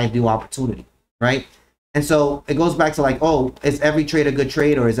my ideal opportunity, right? And so it goes back to like, oh, is every trade a good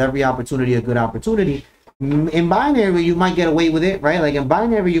trade, or is every opportunity a good opportunity? In binary, you might get away with it, right? Like in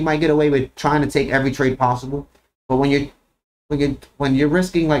binary, you might get away with trying to take every trade possible. But when you're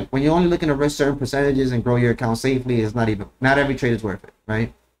risking, like when you're only looking to risk certain percentages and grow your account safely, it's not every trade is worth it,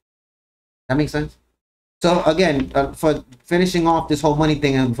 right? That makes sense. So again, for finishing off this whole money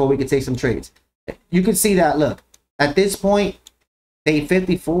thing, and before we can take some trades, you can see that, look, at this point, day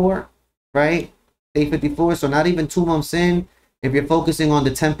 54, right? Day 54, so not even 2 months in, if you're focusing on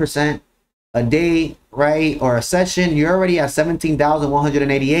the 10% a day, right, or a session, you're already at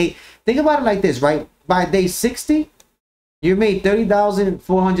 17,188. Think about it like this, right? By day 60, you made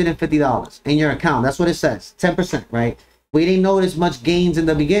 $30,450 in your account. That's what it says, 10%, right? We didn't notice much gains in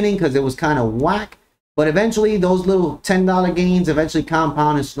the beginning because it was kind of whack, but eventually those little $10 gains eventually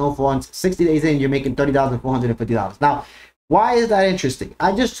compound and snowfall, and 60 days in, you're making $30,450. Now, why is that interesting?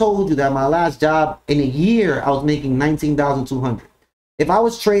 I just told you that my last job in a year, I was making $19,200. If I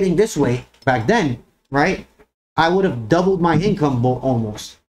was trading this way back then, right, I would have doubled my income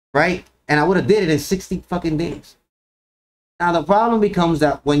almost, right? And I would have did it in 60 fucking days. Now the problem becomes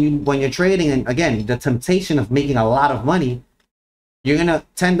that when you're trading, and again, the temptation of making a lot of money, you're gonna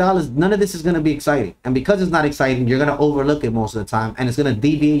 $10. None of this is gonna be exciting, and because it's not exciting, you're gonna overlook it most of the time, and it's gonna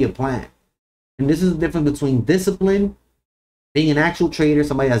deviate your plan. And this is the difference between discipline, being an actual trader,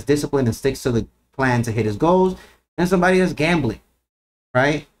 somebody that's disciplined and sticks to the plan to hit his goals, and somebody that's gambling,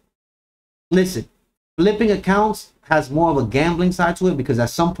 right? Listen, flipping accounts has more of a gambling side to it, because at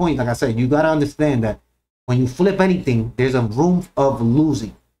some point, like I said, you got to understand that when you flip anything, there's a room of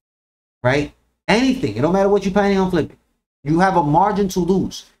losing, right? Anything, it don't matter what you're planning on flipping. You have a margin to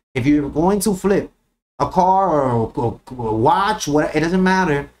lose. If you're going to flip a car or a watch, it doesn't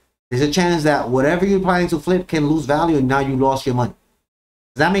matter. There's a chance that whatever you're planning to flip can lose value, and now you lost your money.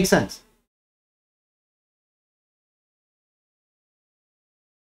 Does that make sense?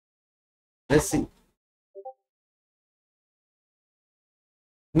 Let's see.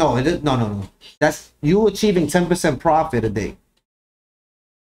 No, no. That's you achieving 10% profit a day.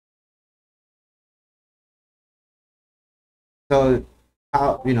 So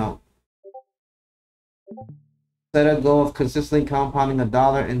how, you know, set a goal of consistently compounding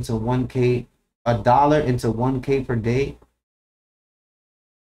 $1 into 1K, $1 into 1K per day.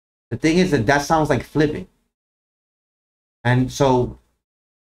 The thing is that sounds like flipping. And so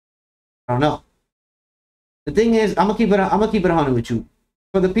I don't know. The thing is, I'm gonna keep it 100 with you.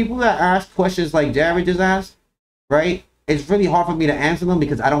 For the people that ask questions like Jared just asked, right? It's really hard for me to answer them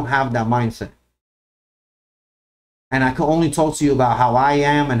because I don't have that mindset. And I can only talk to you about how I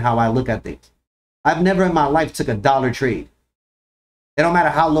am and how I look at things. I've never in my life took a dollar trade. It don't matter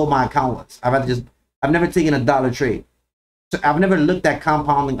how low my account was. I've never taken a dollar trade. So I've never looked at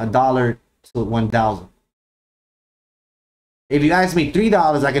compounding $1 to 1,000. If you ask me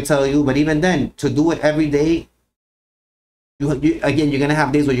 $3, I could tell you, but even then, to do it every day, again, you're gonna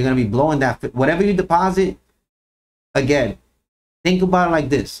have days where you're gonna be blowing that. Whatever you deposit, again, think about it like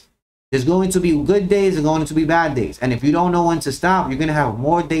this. There's going to be good days and going to be bad days. And if you don't know when to stop, you're gonna have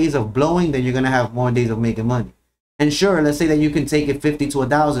more days of blowing than you're gonna have more days of making money. And sure, let's say that you can take it 50 to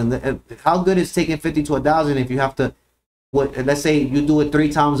 1,000. How good is taking 50 to 1,000 if you have to, let's say you do it 3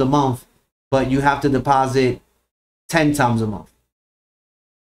 times a month, but you have to deposit 10 times a month.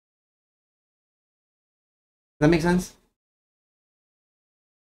 Does that make sense?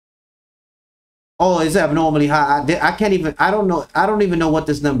 Oh, it's abnormally high. I can't even, I don't even know what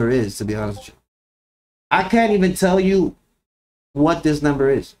this number is, to be honest with you. I can't even tell you what this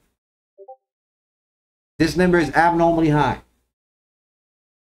number is. This number is abnormally high.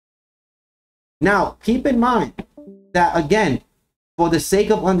 Now, keep in mind that, again, for the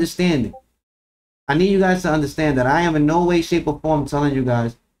sake of understanding, I need you guys to understand that I am in no way, shape, or form telling you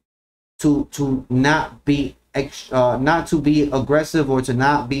guys to not be not to be aggressive or to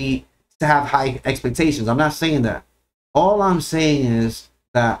have high expectations. I'm not saying that. All I'm saying is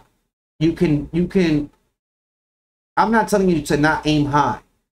that you can. I'm not telling you to not aim high.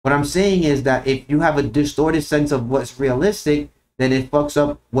 What I'm saying is that if you have a distorted sense of what's realistic, then it fucks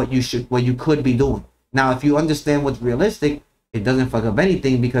up what you could be doing. Now, if you understand what's realistic, it doesn't fuck up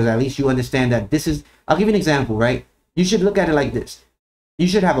anything, because at least you understand that this is, I'll give you an example, right? You should look at it like this. You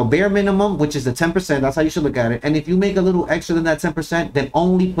should have a bare minimum, which is the 10%. That's how you should look at it. And if you make a little extra than that 10%, then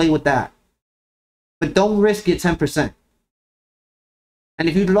only play with that. But don't risk your 10%. And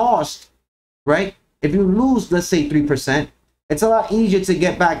if you lost, right? If you lose, let's say 3%, it's a lot easier to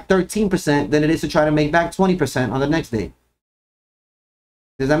get back 13% than it is to try to make back 20% on the next day.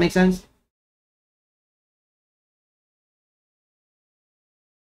 Does that make sense?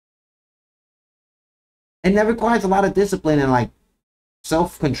 And that requires a lot of discipline and like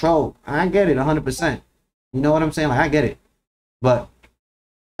self-control. I get it 100%. You know what I'm saying? Like, I get it. But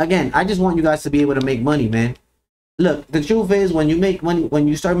again, I just want you guys to be able to make money, man. Look, the truth is, when you make money, when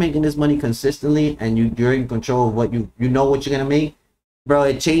you start making this money consistently and you're in control of what you know what you're gonna make, bro,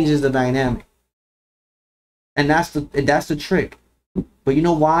 it changes the dynamic. And that's the trick. But you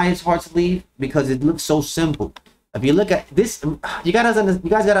know why it's hard to leave? Because it looks so simple. If you look at this, you guys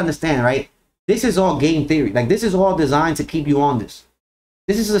gotta understand, right? This is all game theory. Like, this is all designed to keep you on this.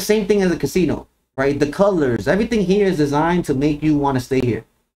 This is the same thing as a casino, right? The colors, everything here is designed to make you want to stay here.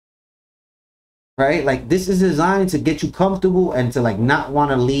 Right? Like, this is designed to get you comfortable and to like not want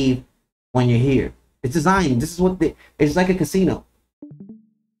to leave when you're here. It's designed. This is what it's like a casino.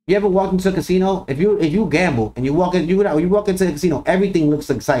 You ever walk into a casino? If you gamble and you walk into a casino, everything looks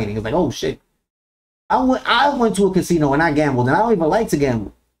exciting. It's like, oh shit. I went to a casino and I gambled, and I don't even like to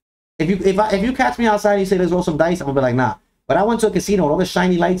gamble. If you catch me outside and you say let's roll some dice, I'm gonna be like, nah. But I went to a casino and all the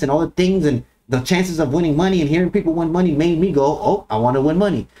shiny lights and all the things and the chances of winning money and hearing people win money made me go, oh, I want to win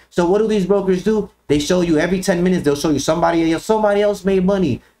money. So what do these brokers do? They show you every 10 minutes, they'll show you somebody else made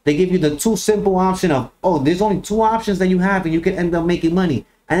money. They give you the too simple option of, oh, there's only 2 options that you have and you can end up making money.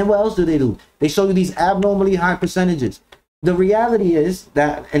 And then what else do? They show you these abnormally high percentages. The reality is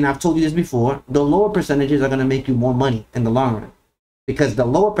that, and I've told you this before, the lower percentages are going to make you more money in the long run. Because the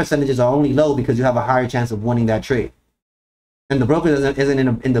lower percentages are only low because you have a higher chance of winning that trade. And the broker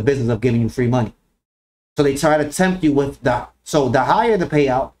isn't in the business of giving you free money. So they try to tempt you with the higher the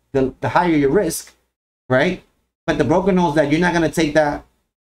payout, the higher your risk, right? But the broker knows that you're not going to take that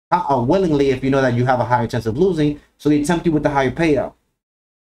willingly if you know that you have a higher chance of losing. So they tempt you with the higher payout.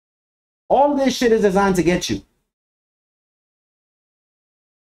 All of this shit is designed to get you.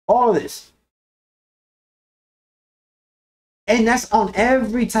 All of this. And that's on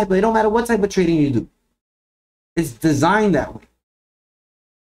every type of, it don't matter what type of trading you do. It's designed that way.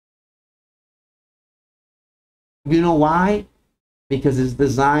 You know why? Because it's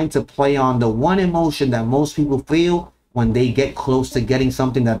designed to play on the one emotion that most people feel when they get close to getting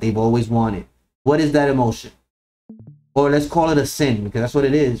something that they've always wanted. What is that emotion? or let's call it a sin, because that's what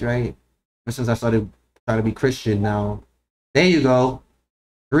it is, right? Ever since I started trying to be Christian now. There you go.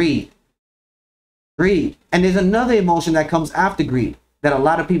 Greed. Greed. And there's another emotion that comes after greed that a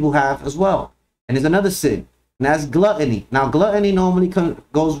lot of people have as well. And there's another sin, and that's gluttony. Now, gluttony normally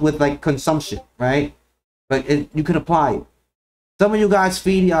goes with like consumption, right? But you can apply it. Some of you guys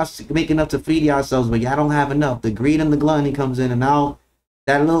feed y'all, make enough to feed yourselves, but y'all don't have enough. The greed and the gluttony comes in, and now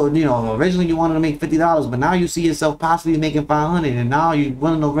that little, you know, originally you wanted to make $50, but now you see yourself possibly making 500, and now you're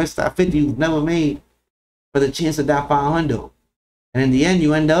willing to risk that 50 you've never made for the chance of that 500. And in the end,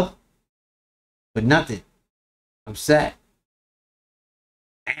 you end up with nothing. Upset.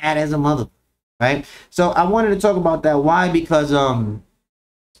 Mad as a mother, right? So I wanted to talk about that. Why? Because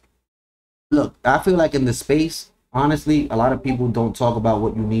look, I feel like in the space, honestly, a lot of people don't talk about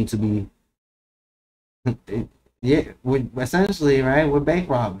what you need to be. Yeah, we're essentially, right, we're bank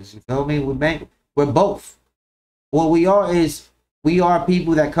robbers. You feel me? We're both. What we are is, we are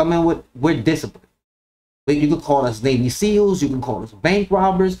people that come in with, we're disciplined. You can call us Navy SEALs, you can call us bank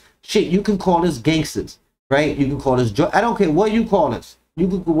robbers, shit, you can call us gangsters, right? You can call us, I don't care what you call us. You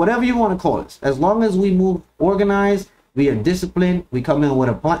can, whatever you want to call us. As long as we move organized, we are disciplined, we come in with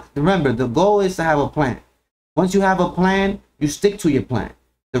a plan. Remember, the goal is to have a plan. Once you have a plan, you stick to your plan.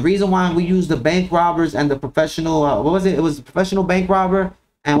 The reason why we use the bank robbers and the professional, what was it? It was the professional bank robber.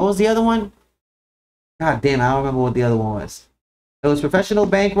 And what was the other one? God damn, I don't remember what the other one was. It was professional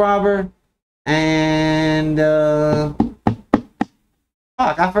bank robber and,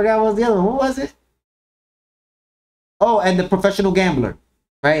 fuck, I forgot what was the other one. What was it? Oh, and the professional gambler,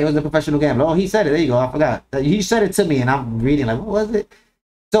 right? It was the professional gambler. Oh, he said it. There you go. I forgot. He said it to me and I'm reading like, what was it?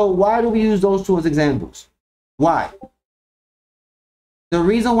 So why do we use those two as examples? Why? The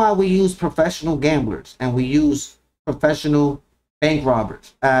reason why we use professional gamblers and we use professional bank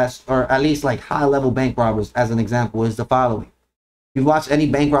robbers as, or at least like high-level bank robbers as an example, is the following. If you watch any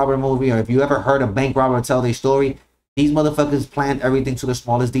bank robber movie, or if you ever heard a bank robber tell their story, these motherfuckers planned everything to the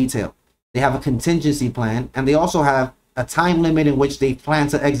smallest detail. They have a contingency plan, and they also have a time limit in which they plan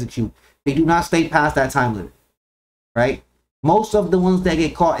to execute. They do not stay past that time limit, right? Most of the ones that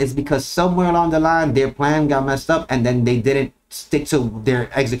get caught is because somewhere along the line, their plan got messed up, and then they didn't stick to their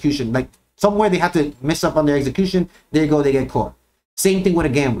execution. Like somewhere they have to mess up on their execution. There you go, they get caught. Same thing with a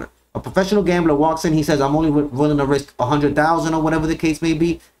gambler. A professional gambler walks in, he says, I'm only willing to risk 100,000 or whatever the case may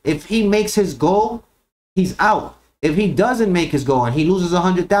be. If he makes his goal, he's out. If he doesn't make his goal and he loses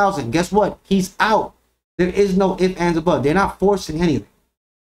 100,000, guess what? He's out. There is no ifs, ands, or buts. They're not forcing anything.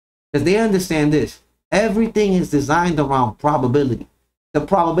 Because they understand this. Everything is designed around probability. The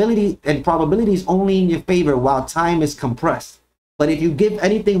probability is only in your favor while time is compressed. But if you give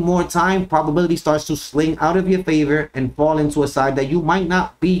anything more time, probability starts to sling out of your favor and fall into a side that you might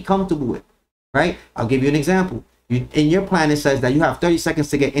not be comfortable with, right? I'll give you an example. In your plan, it says that you have 30 seconds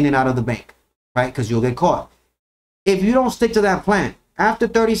to get in and out of the bank, right? Because you'll get caught. If you don't stick to that plan, after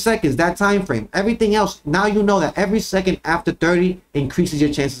 30 seconds, that time frame, everything else, now you know that every second after 30 increases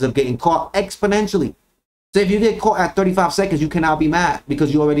your chances of getting caught exponentially. So if you get caught at 35 seconds, you cannot be mad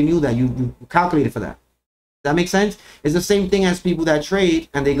because you already knew that. You calculated for that. That makes sense? It's the same thing as people that trade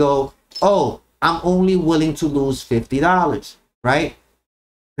and they go, oh, I'm only willing to lose $50, right?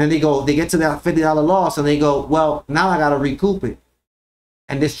 And they get to that $50 loss and they go, well, now I got to recoup it.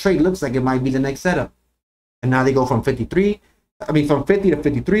 And this trade looks like it might be the next setup. And now they go from from 50 to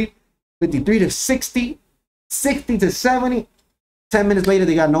 53, 53 to 60, 60 to 70. 10 minutes later,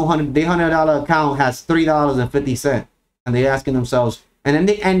 they got no their $100 account has $3.50. And they're asking themselves, and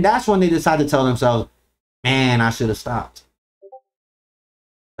that's when they decide to tell themselves, man, I should have stopped.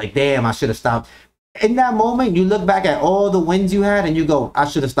 Like, damn, I should have stopped. In that moment, you look back at all the wins you had and you go, I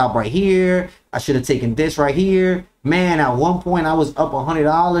should have stopped right here. I should have taken this right here. Man, at one point I was up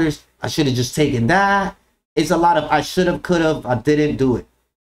 $100. I should have just taken that. It's a lot of I should have, could have, I didn't do it.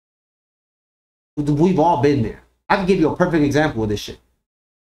 We've all been there. I can give you a perfect example of this shit.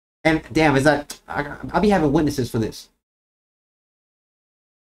 And damn, is that I'll be having witnesses for this.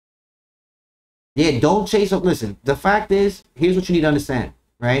 Yeah, don't chase up. Listen, the fact is, here's what you need to understand,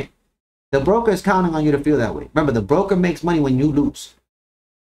 right? The broker is counting on you to feel that way. Remember, the broker makes money when you lose.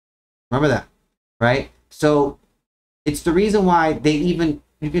 Remember that, right? So it's the reason why you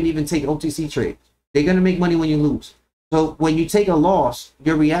can even take OTC trades. They're going to make money when you lose. So when you take a loss,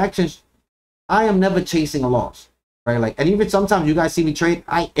 your reactions, I am never chasing a loss, right? Like, and even sometimes you guys see me trade.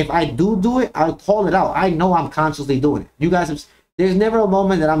 If I do it, I'll call it out. I know I'm consciously doing it. You guys have, there's never a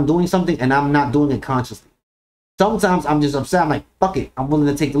moment that I'm doing something and I'm not doing it consciously. Sometimes I'm just upset. I'm like, fuck it. I'm willing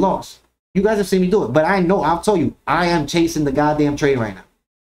to take the loss. You guys have seen me do it, but I know, I'll tell you, I am chasing the goddamn trade right now.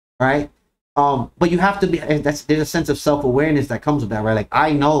 All right. But you have to be, there's a sense of self-awareness that comes with that, right? Like,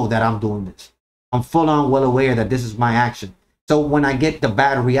 I know that I'm doing this. I'm full on well aware that this is my action. So when I get the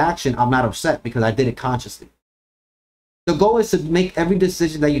bad reaction, I'm not upset because I did it consciously. The goal is to make every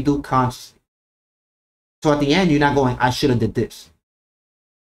decision that you do consciously. So at the end, you're not going, I should have did this.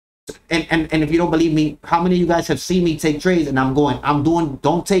 And if you don't believe me, how many of you guys have seen me take trades and I'm going,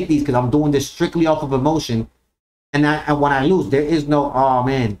 don't take these because I'm doing this strictly off of emotion. And when I lose, there is no, oh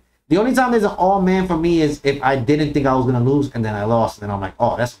man. The only time there's an oh man for me is if I didn't think I was going to lose and then I lost. And I'm like,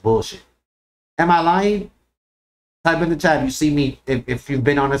 oh, that's bullshit. Am I lying? Type in the chat. You see me, if you've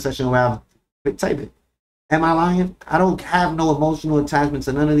been on a session where I've type it. Am I lying? I don't have no emotional attachments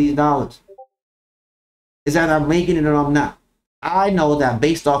to none of these dollars. It's either I'm making it or I'm not. I know that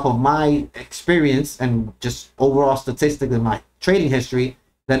based off of my experience and just overall statistics in my trading history,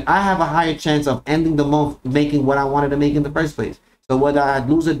 that I have a higher chance of ending the month making what I wanted to make in the first place. So whether I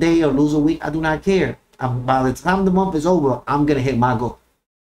lose a day or lose a week, I do not care. By the time the month is over, I'm going to hit my goal.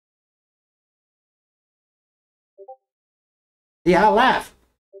 Yeah, I laugh.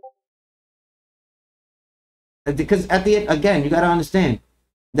 Because at the end, again, you got to understand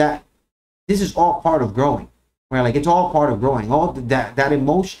that this is all part of growing, right? Like, it's all part of growing. All that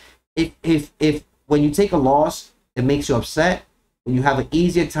emotion. If when you take a loss, it makes you upset, and you have an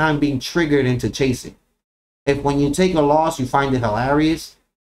easier time being triggered into chasing. If when you take a loss, you find it hilarious.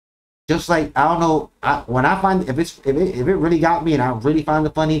 Just like, I don't know, when I find if it really got me and I really find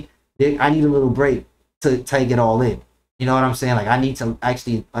it funny, I need a little break to take it all in. You know what I'm saying? Like, I need to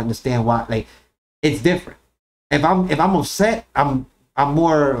actually understand why. Like, it's different. If I'm upset, I'm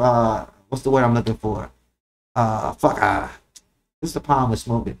more what's the word I'm looking for? What's the problem with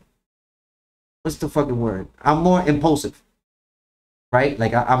smoking? What's the fucking word? I'm more impulsive, right?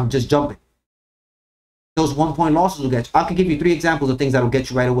 Like, I'm just jumping. Those 1 point losses will get you. I can give you 3 examples of things that will get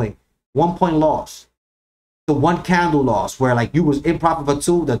you right away. 1 point loss, the 1 candle loss where like you was in profit for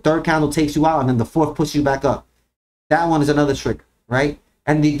 2, the 3rd candle takes you out, and then the 4th pushes you back up. That one is another trigger, right?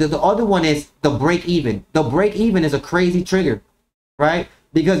 And the other one is the break even. The break even is a crazy trigger, right?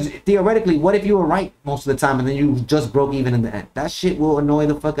 Because theoretically, what if you were right most of the time and then you just broke even in the end? That shit will annoy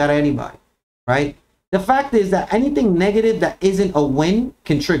the fuck out of anybody, right? The fact is that anything negative that isn't a win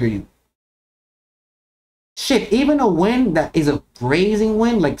can trigger you. Shit, even a win that is a grazing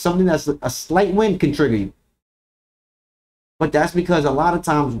win, like something that's a slight win, can trigger you. But that's because a lot of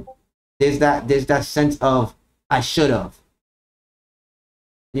times there's that sense of I should have.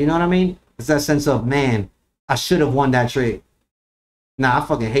 You know what I mean? It's that sense of, man, I should have won that trade. Nah, I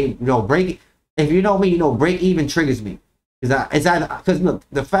fucking hate, break. If you know me, break even triggers me. Because look,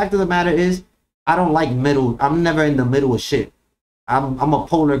 the fact of the matter is, I don't like middle. I'm never in the middle of shit. I'm a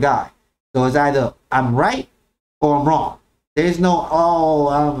polar guy. So it's either I'm right or I'm wrong. There's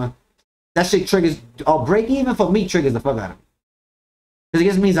no, that shit triggers, break even for me triggers the fuck out of me. Because it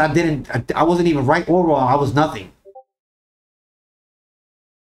just means I wasn't even right or wrong. I was nothing.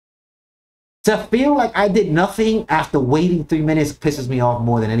 To feel like I did nothing after waiting 3 minutes pisses me off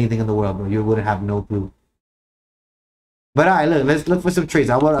more than anything in the world, bro. You wouldn't have no clue. But all right, look, let's look for some trades.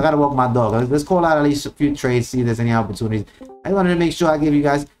 I gotta walk my dog. Let's call out at least a few trades, see if there's any opportunities. I wanted to make sure I give you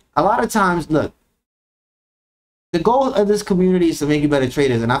guys, a lot of times, look, the goal of this community is to make you better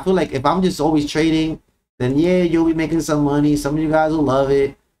traders. And I feel like if I'm just always trading, then yeah, you'll be making some money. Some of you guys will love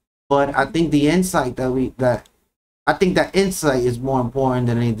it. But I think the insight I think that insight is more important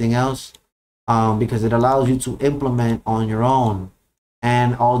than anything else. Because it allows you to implement on your own.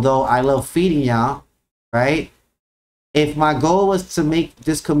 And although I love feeding y'all, right? If my goal was to make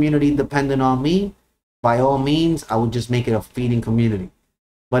this community dependent on me, by all means, I would just make it a feeding community.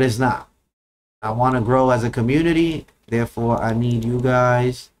 But it's not. I want to grow as a community. Therefore, I need you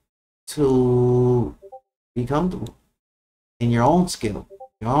guys to be comfortable in your own skill,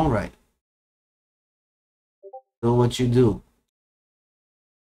 your own right. Do what you do.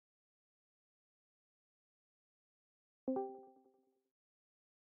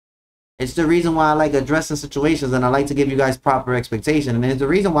 It's the reason why I like addressing situations and I like to give you guys proper expectation. And it's the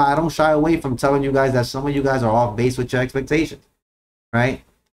reason why I don't shy away from telling you guys that some of you guys are off base with your expectations, right?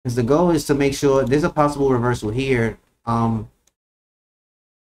 Because the goal is to make sure there's a possible reversal here.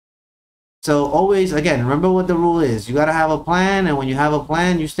 So always, again, remember what the rule is. You got to have a plan, and when you have a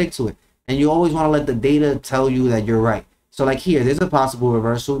plan, you stick to it. And you always want to let the data tell you that you're right. So like here, there's a possible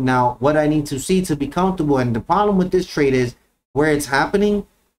reversal. Now, what I need to see to be comfortable, and the problem with this trade is where it's happening,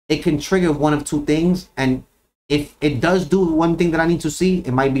 it can trigger one of 2 things. And if it does do one thing that I need to see,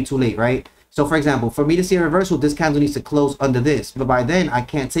 it might be too late, right? So for example, for me to see a reversal, this candle needs to close under this. But by then, I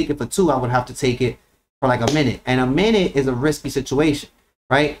can't take it for 2. I would have to take it for like a minute. And a minute is a risky situation,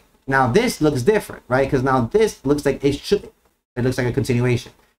 right? now this looks different, right? Because now this looks like it looks like a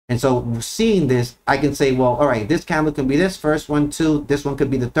continuation. And so seeing this, I can say, well, all right, this candle can be this first one, two, this one could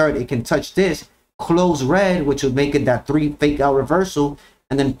be the third. It can touch this, close red, which would make it that 3 fake out reversal,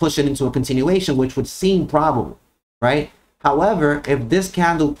 and then push it into a continuation, which would seem probable, right? However, if this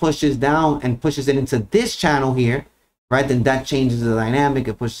candle pushes down and pushes it into this channel here, right, then that changes the dynamic.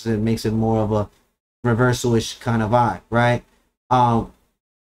 It pushes it, makes it more of a reversal-ish kind of vibe, right?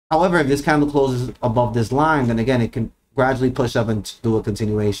 However, if this candle closes above this line, then again, it can gradually push up and do a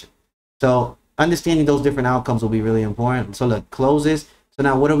continuation. So understanding those different outcomes will be really important. So look, closes. So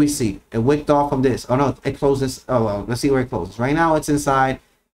now what do we see? It wicked off from this. Oh no, it closes. Oh well, let's see where it closes. Right now it's inside.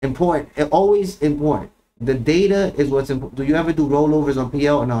 Important. It always important. The data is what's important. Do you ever do rollovers on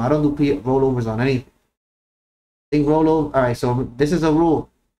PL? No, I don't do rollovers on anything. Think rollover. All right, so this is a rule,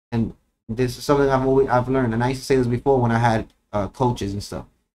 and this is something I've learned, and I used to say this before when I had coaches and stuff.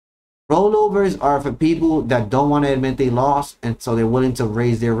 Rollovers are for people that don't want to admit they lost, and so they're willing to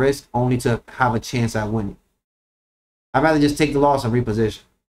raise their risk only to have a chance at winning. I'd rather just take the loss and reposition.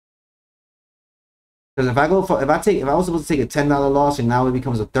 Because if I was supposed to take a $10 loss and now it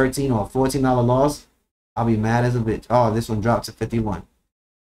becomes a $13 or a $14 loss, I'll be mad as a bitch. Oh, this one dropped to 51.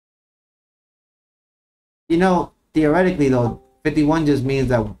 You know, theoretically though, 51 just means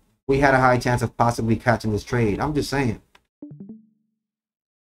that we had a high chance of possibly catching this trade. I'm just saying.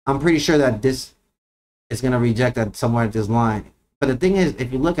 I'm pretty sure that this is going to reject that somewhere at this line. But the thing is,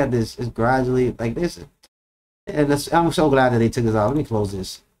 if you look at this, it's gradually like this. And I'm so glad that they took this out. Let me close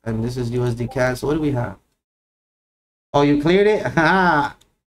this. And this is USD CAD. So what do we have? Oh, you cleared it?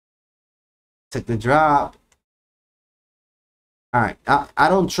 Took the drop. All right. I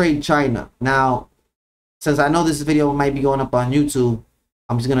don't trade China. Now, since I know this video might be going up on YouTube,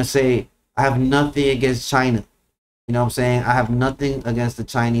 I'm just going to say I have nothing against China. You know what I'm saying? I have nothing against the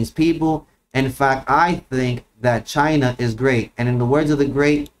Chinese people. In fact, I think that China is great. And in the words of the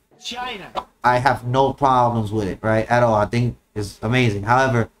great China, I have no problems with it, right? At all. I think it's amazing.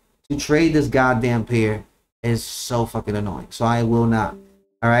 However, to trade this goddamn pair is so fucking annoying. So I will not.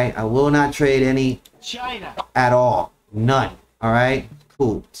 All right? I will not trade any China at all. None. All right?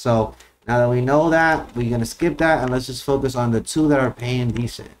 Cool. So now that we know that, we're going to skip that and let's just focus on the two that are paying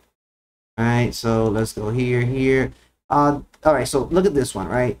decent. All right, so let's go here. All right, so look at this one,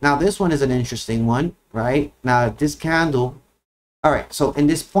 right? Now, this one is an interesting one, right? Now, this candle, all right, so in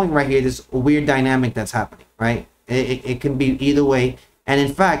this point right here, this weird dynamic that's happening, right? It can be either way. And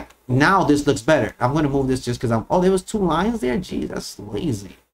in fact, now this looks better. I'm going to move this just because oh, there was 2 lines there? Geez, that's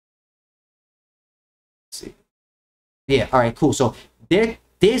lazy. Let's see. Yeah, all right, cool. So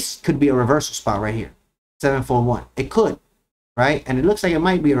this could be a reversal spot right here, 741. It could. Right, and it looks like it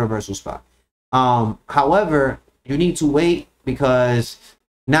might be a reversal spot. However, you need to wait because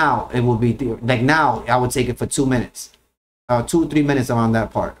now it will be like now I would take it for 2 minutes, 2 or 3 minutes around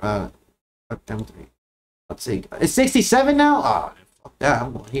that part. I'll take it's 67 now. Oh, fuck that!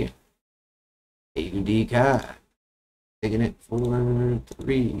 I'm going here. AUD CAD, taking it for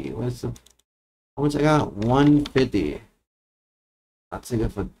 3. What's the how much I got? 150. I'll take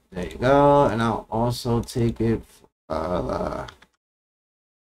it for there you go, and I'll also take it.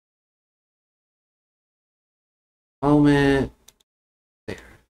 Moment there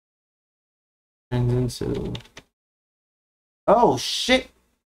and into oh shit,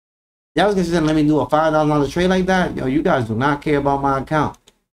 y'all was gonna let me do a $5,000 trade like that. Yo, you guys do not care about my account.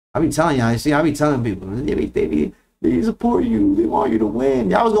 I be telling y'all. See, I be telling people they support you, they want you to win.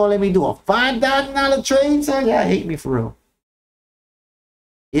 Y'all was gonna let me do a $5,000 trade, son? Y'all hate me for real.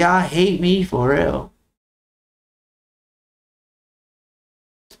 Y'all hate me for real.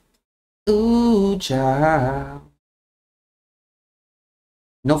 Ooh, child.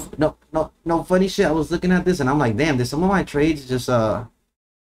 No funny shit. I was looking at this and I'm like, damn, did some of my trades just go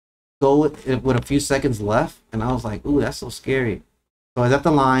with a few seconds left? And I was like, ooh, that's so scary. So it's at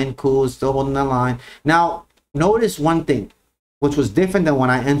the line, cool, it's still holding that line. Now, notice one thing, which was different than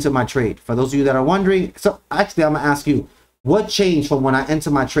when I entered my trade. For those of you that are wondering, so actually I'm gonna ask you, what changed from when I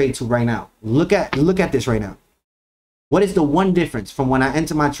entered my trade to right now? Look at this right now. What is the one difference from when I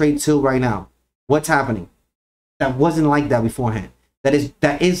enter my trade till right now? What's happening? That wasn't like that beforehand. That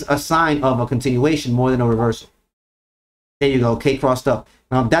is a sign of a continuation more than a reversal. There you go. K crossed up.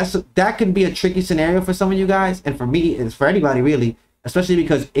 Now that can be a tricky scenario for some of you guys, and for me, it's for anybody really, especially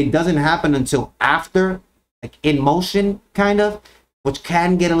because it doesn't happen until after, like in motion, kind of, which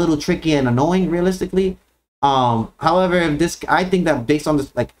can get a little tricky and annoying realistically. However, I think that based on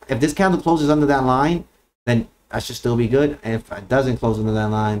this, like if this candle closes under that line, then I should still be good. And if it doesn't close under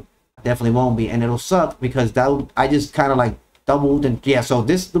that line, I definitely won't be, and it'll suck because I just kind of like doubled, and yeah, so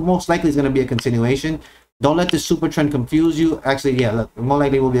this the most likely is going to be a continuation. Don't let the super trend confuse you. Actually, yeah, look, more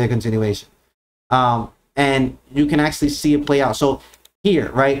likely will be a continuation. And you can actually see it play out. So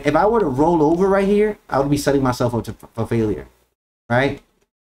here, right, if I were to roll over right here, I would be setting myself up for failure, right?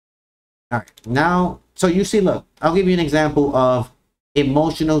 All right, now, so you see, look, I'll give you an example of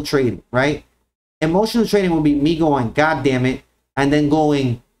emotional trading, right? Emotional trading will be me going, God damn it, and then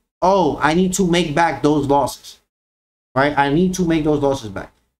going, oh, I need to make back those losses, right? I need to make those losses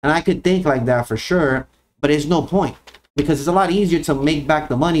back. And I could think like that for sure, but there's no point because it's a lot easier to make back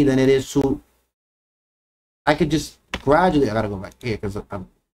the money than it is to, I could just gradually, I gotta go back here because I'm,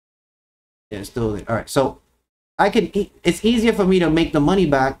 yeah, it's still there. All right, so I could, it's easier for me to make the money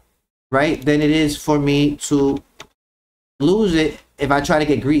back, right, than it is for me to lose it if I try to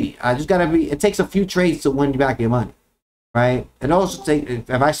get greedy. I just gotta be, it takes a few trades to win back your money, right? It also takes,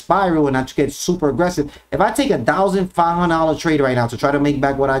 if I spiral and I get super aggressive, if I take $1,500 trade right now to try to make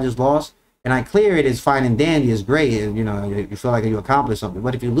back what I just lost and I clear it, it's fine and dandy, it's great, and you know, you feel like you accomplished something.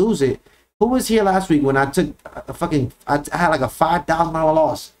 But if you lose it, who was here last week when I took a fucking, I had like a $5,000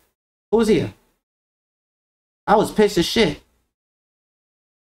 loss? Who was here? I was pissed as shit.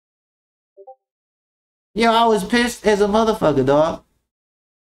 Yo, I was pissed as a motherfucker, dog.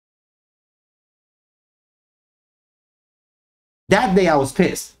 That day I was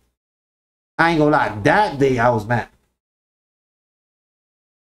pissed. I ain't gonna lie. That day I was mad.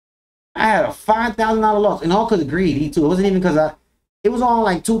 I had a $5,000 loss, and all because of greed, too. It wasn't even because it was on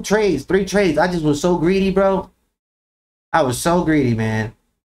like 2 trades, 3 trades. I just was so greedy, bro. I was so greedy, man.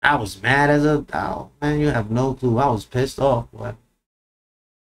 I was mad as a, oh, man, you have no clue. I was pissed off, boy.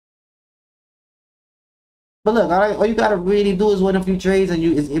 But look, all you gotta really do is win a few trades, and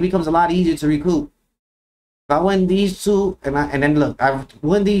it becomes a lot easier to recoup. If I win these 2, and then look, I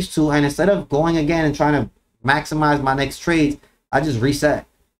win these 2, and instead of going again and trying to maximize my next trades, I just reset.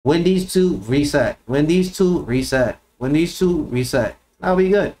 Win these 2, reset. Win these 2, reset. Win these 2, reset. That'll be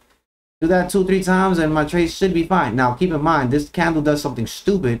good. Do that 2-3 times, and my trades should be fine. Now, keep in mind, this candle does something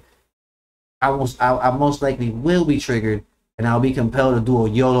stupid. I most likely will be triggered, and I'll be compelled to do a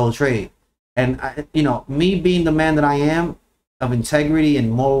YOLO trade. And you know, me being the man that I am, of integrity and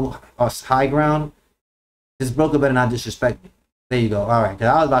moral high ground, this broker better not disrespect me. There you go. All right, cause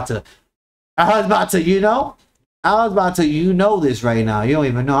I was about to, you know, you know this right now. You don't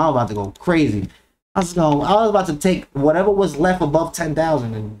even know. I was about to go crazy. I was about to take whatever was left above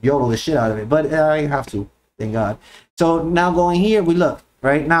 10,000 and YOLO the shit out of it, but I didn't have to. Thank God. So now going here, we look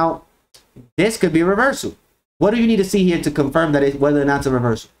right now. This could be a reversal. What do you need to see here to confirm that whether or not it's a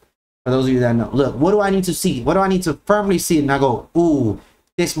reversal? For those of you that know, look, what do I need to see? What do I need to firmly see? And I go, ooh,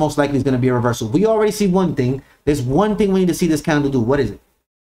 this most likely is going to be a reversal. We already see one thing. There's one thing we need to see this candle do. What is it?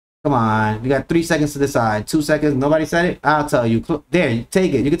 Come on. You got 3 seconds to decide. 2 seconds. Nobody said it? I'll tell you. There, you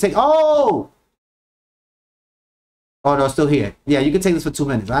take it. You can take, oh! Oh, no, it's still here. Yeah, you can take this for 2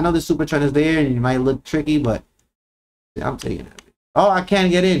 minutes. I know the super trend is there and you might look tricky, but yeah, I'm taking it. Oh, I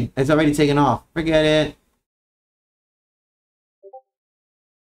can't get in. It's already taken off. Forget it.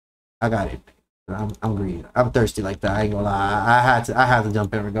 I got it. I'm greedy. I'm thirsty like that. I ain't gonna lie. I had to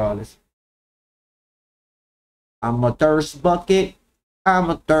jump in regardless. I'm a thirst bucket. I'm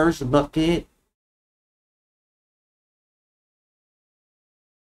a thirst bucket.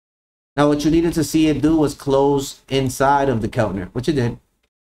 Now, what you needed to see it do was close inside of the counter, which it did.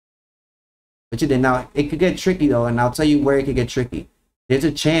 Now, it could get tricky, though, and I'll tell you where it could get tricky. There's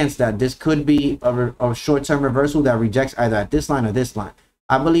a chance that this could be a short-term reversal that rejects either at this line or this line.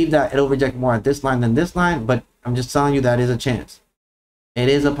 I believe that it'll reject more at this line than this line, but I'm just telling you that is a chance. It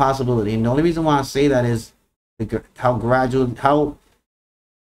is a possibility. And the only reason why I say that is how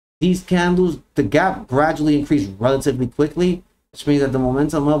these candles, the gap gradually increased relatively quickly, which means that the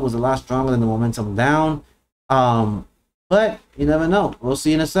momentum up was a lot stronger than the momentum down. But you never know. We'll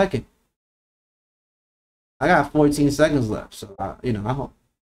see in a second. I got 14 seconds left, so you know, I hope.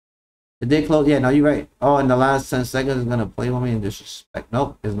 It did close. Yeah, no, you're right. Oh, in the last 10 seconds, it's gonna play with me and disrespect.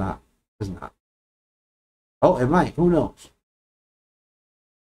 Nope, it's not. It's not. Oh, it might. Who knows?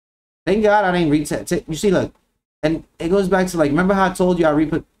 Thank God I didn't reset. You see, look, and it goes back to like, remember how I told you I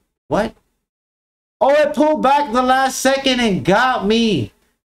reput? What? Oh, it pulled back the last second and got me.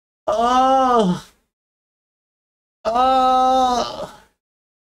 Oh. Oh.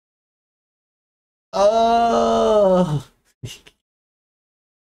 Oh.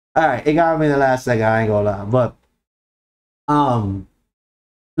 All right, it got me the last second. I ain't gonna lie, but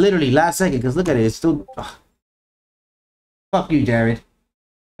literally last second. Because look at it, it's still. Ugh. Fuck you, Jared.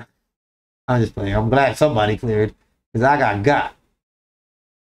 I'm just playing. I'm glad somebody cleared because I got.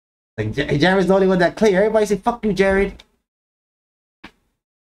 Like Jared's the only one that cleared. Everybody say fuck you, Jared.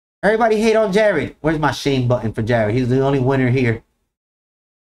 Everybody hate on Jared. Where's my shame button for Jared? He's the only winner here.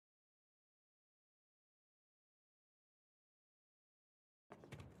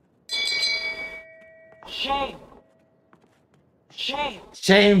 Shame. Shame.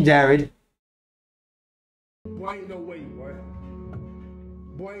 Shame, Jared. Boy, ain't no way, boy.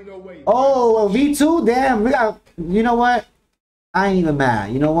 Boy, ain't no way. Oh, V2? Damn, we got, you know what? I ain't even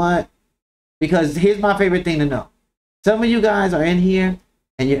mad. You know what? Because here's my favorite thing to know. Some of you guys are in here,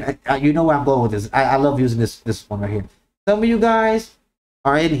 and you know where I'm going with this. I love using this one right here. Some of you guys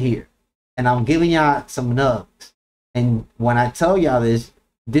are in here, and I'm giving y'all some nugs. And when I tell y'all this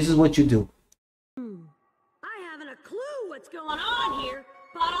is what you do. I haven't a clue what's going on here,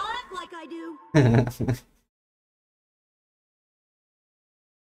 but I'll act like I do.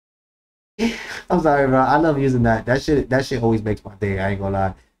 I'm sorry, bro. I love using that. That shit always makes my day. I ain't gonna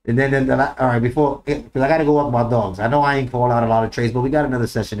lie. And then all right, because I gotta go walk my dogs. I know I ain't called out a lot of trades, but we got another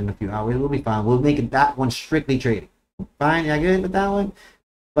session in a few hours. We'll be fine. We'll make it that one strictly trading. Fine, y'all good with that one?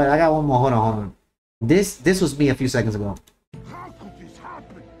 But I got one more. Hold on. This was me a few seconds ago. How could this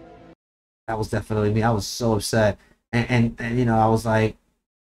happen? That was definitely me. I was so upset, and you know, I was like,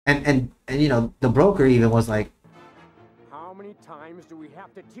 and you know, the broker even was like, how many times do we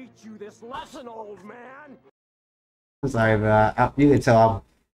have to teach you this lesson, old man? I'm sorry, bro. You can tell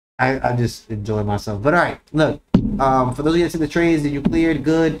I just enjoy myself. But all right, look. For those of you that took the trades that you cleared,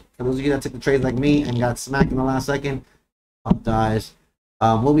 good. For those of you that took the trades like me and got smacked in the last second, apologize.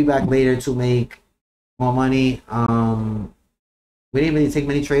 We'll be back later to make more money. We didn't really take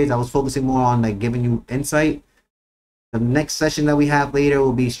many trades. I was focusing more on like giving you insight. The next session that we have later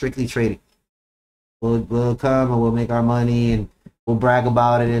will be strictly trading. We'll come and we'll make our money and we'll brag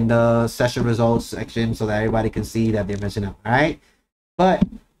about it in the session results section so that everybody can see that they're missing out. All right. But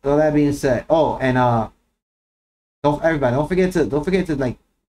all that being said, oh, and don't forget to like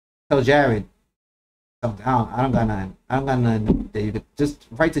tell Jared something. I don't got nothing. I don't got nothing that you could just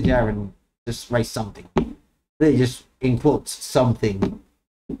write to Jared and just write something. Really, just in quotes, something.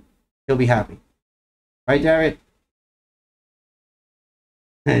 He'll be happy. Right, Jared?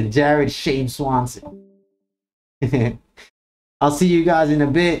 And Jared Shane Swanson. I'll see you guys in a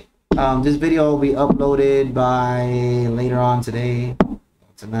bit. This video will be uploaded by later on today,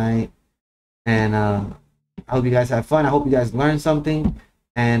 tonight. And I hope you guys have fun. I hope you guys learned something.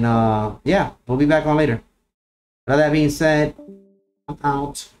 And yeah, we'll be back on later. With that being said, I'm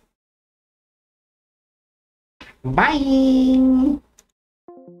out. Bye.